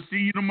 everybody, and we'll see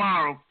you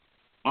tomorrow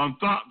on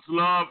Thoughts,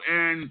 Love,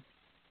 and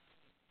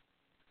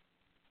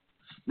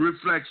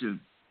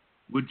Reflection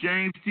with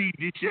James T.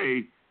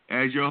 DeShay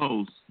as your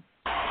host.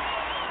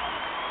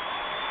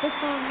 This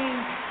song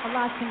means a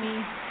lot to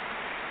me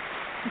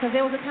because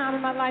there was a time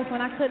in my life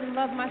when I couldn't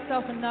love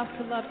myself enough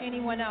to love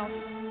anyone else.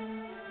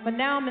 But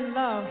now I'm in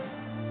love.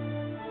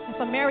 And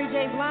for Mary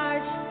J.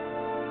 Blige,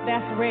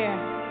 that's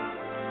rare.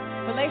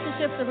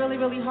 Relationships are really,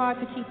 really hard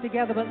to keep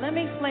together, but let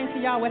me explain to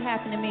y'all what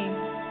happened to me.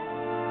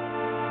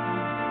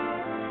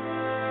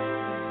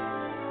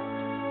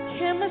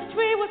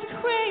 Chemistry was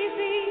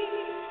crazy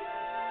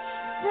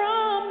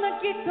from the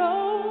get-go.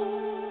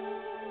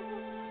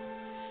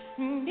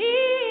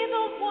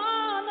 Neither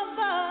one of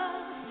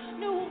us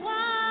knew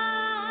why.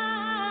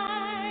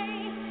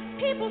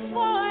 People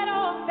swore it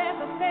off as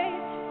a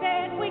faith,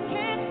 said we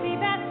can't see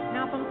that.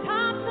 Now from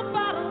top to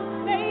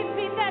bottom, they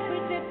see that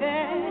we did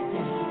that.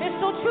 It's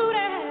so true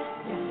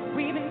that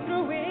we've been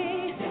through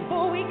it,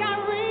 but we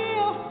got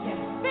real.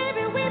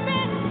 Baby, we've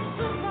been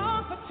too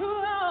wrong for too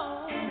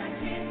long. And I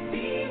can't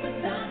be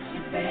without you,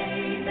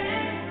 baby.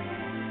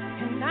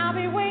 And I'll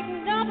be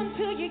waiting up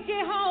until you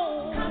get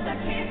home. 'Cause I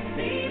can't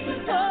be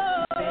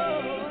without you,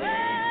 baby.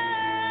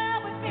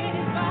 With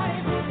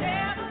anybody who's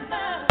ever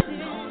loved you.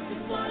 You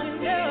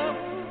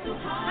know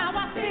how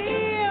I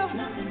feel.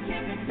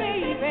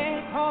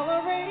 Baby, call the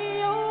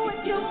radio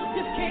and you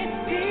just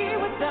can't be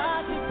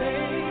without you,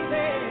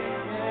 baby.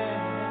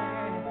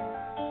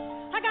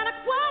 I got a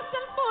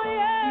question for you.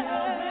 You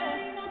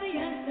already know the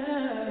answer.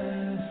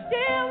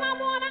 Still, I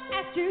wanna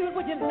ask you,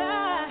 would you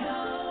lie?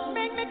 No.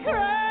 Make me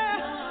cry.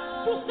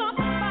 No. Do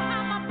something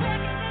behind my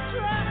back and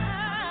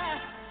try.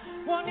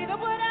 Well, neither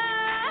would I.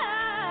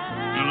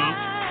 Hello?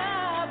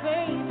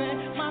 Baby,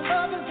 my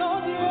love is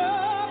on you.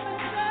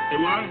 Hey,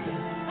 what?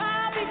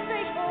 I'll be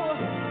faithful.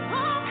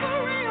 I'm for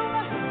real.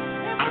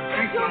 I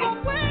think so.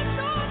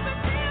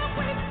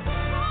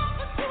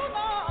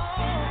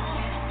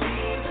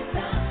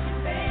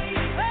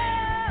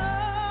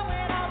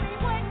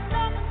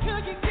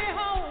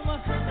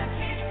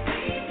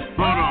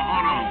 Hold on.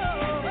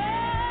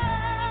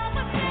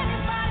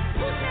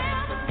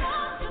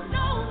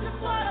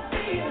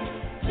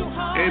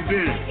 Hey,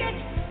 Ben.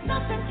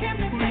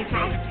 Who are you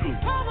talking to?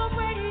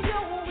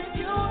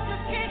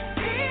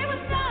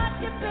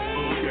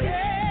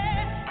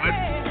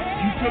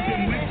 You took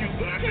him with you,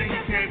 but I think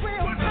you can't.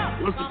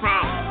 What's the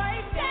problem?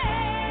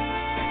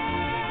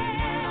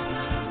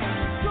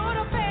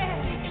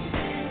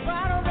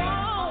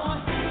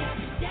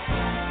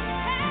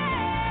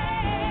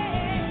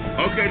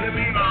 Okay, let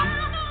me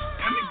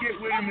get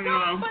with him and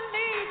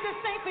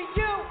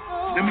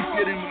let me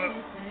get him up.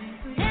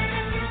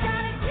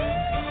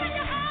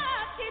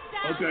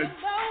 Okay.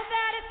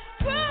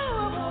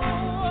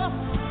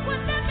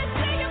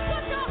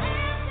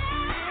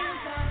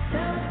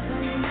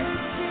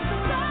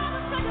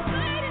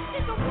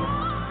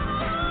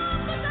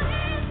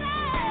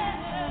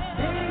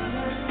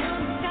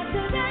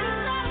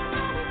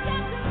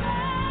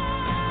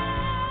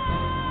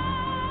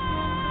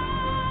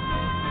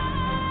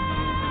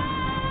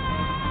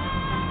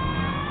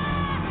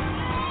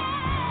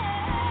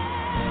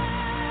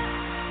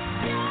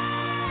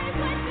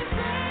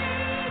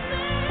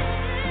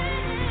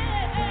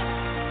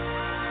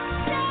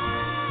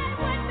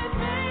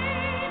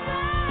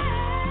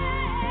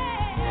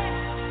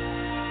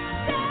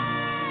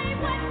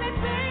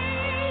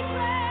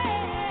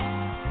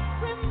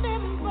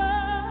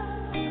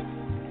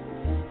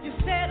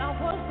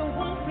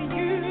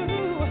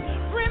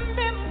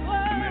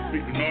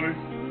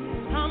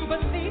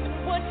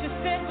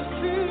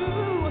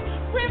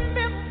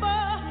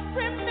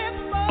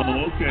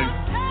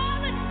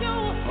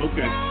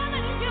 Okay.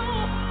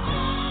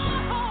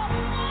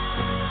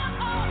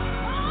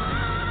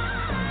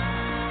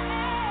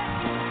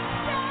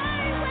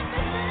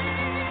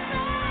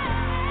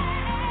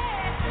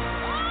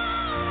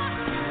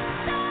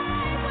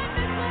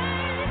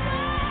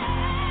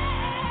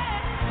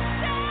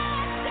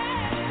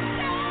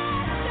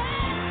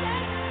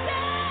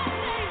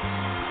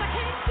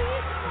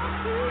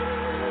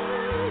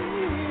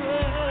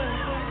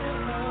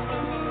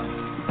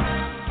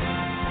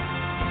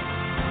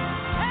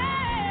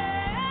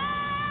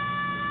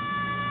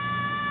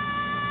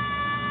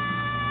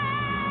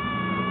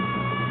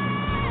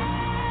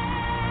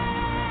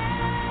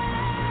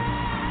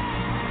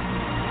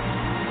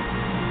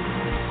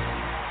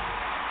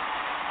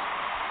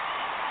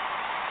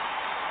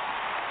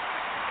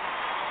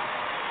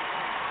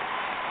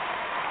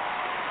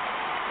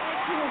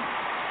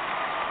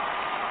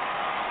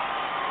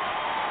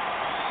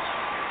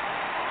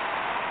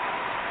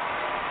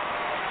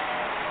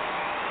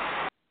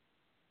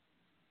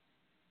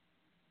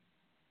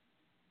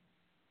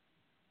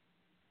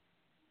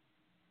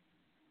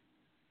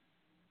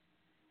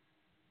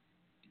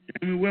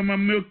 Tell me where my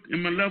milk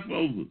and my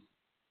leftovers.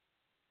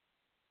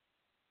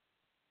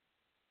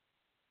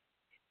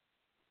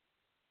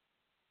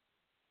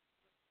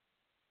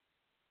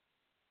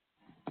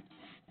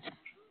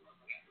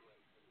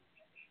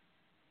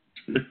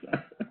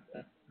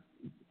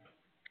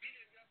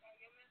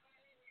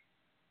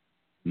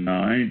 No,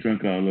 I ain't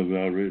drunk all of it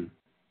already.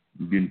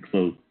 I'm getting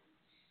close.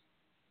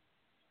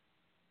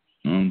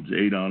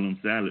 Ate all them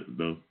salads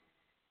though.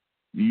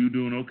 You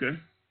doing okay?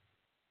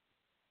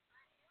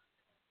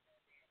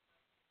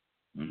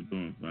 I'm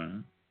doing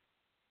fine.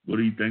 What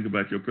do you think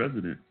about your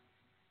president?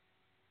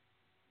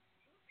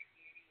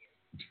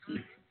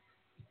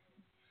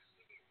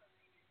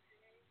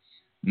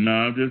 No,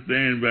 I'm just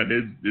saying about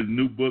this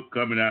new book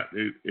coming out.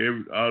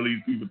 All these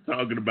people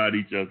talking about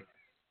each other.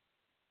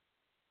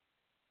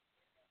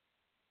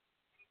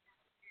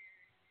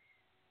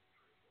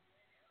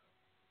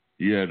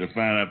 Yeah, to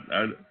find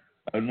out.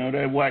 I know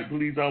that white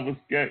police officer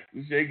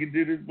shaking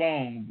did his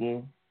bones,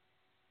 boy.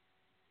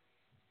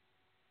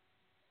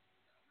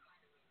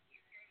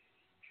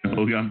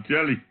 Oh, I'm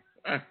telling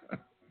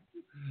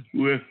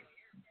you.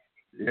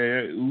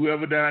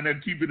 Whoever down there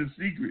keeping it a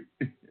secret.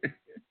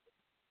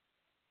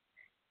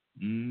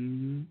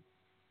 Mm-hmm.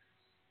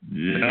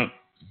 Yeah.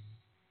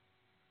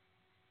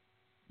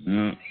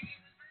 Yeah.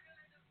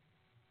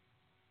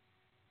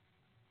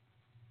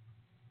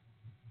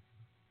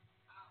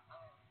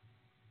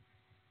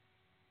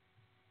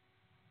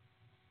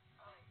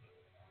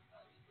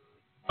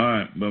 All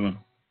right,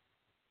 bye-bye.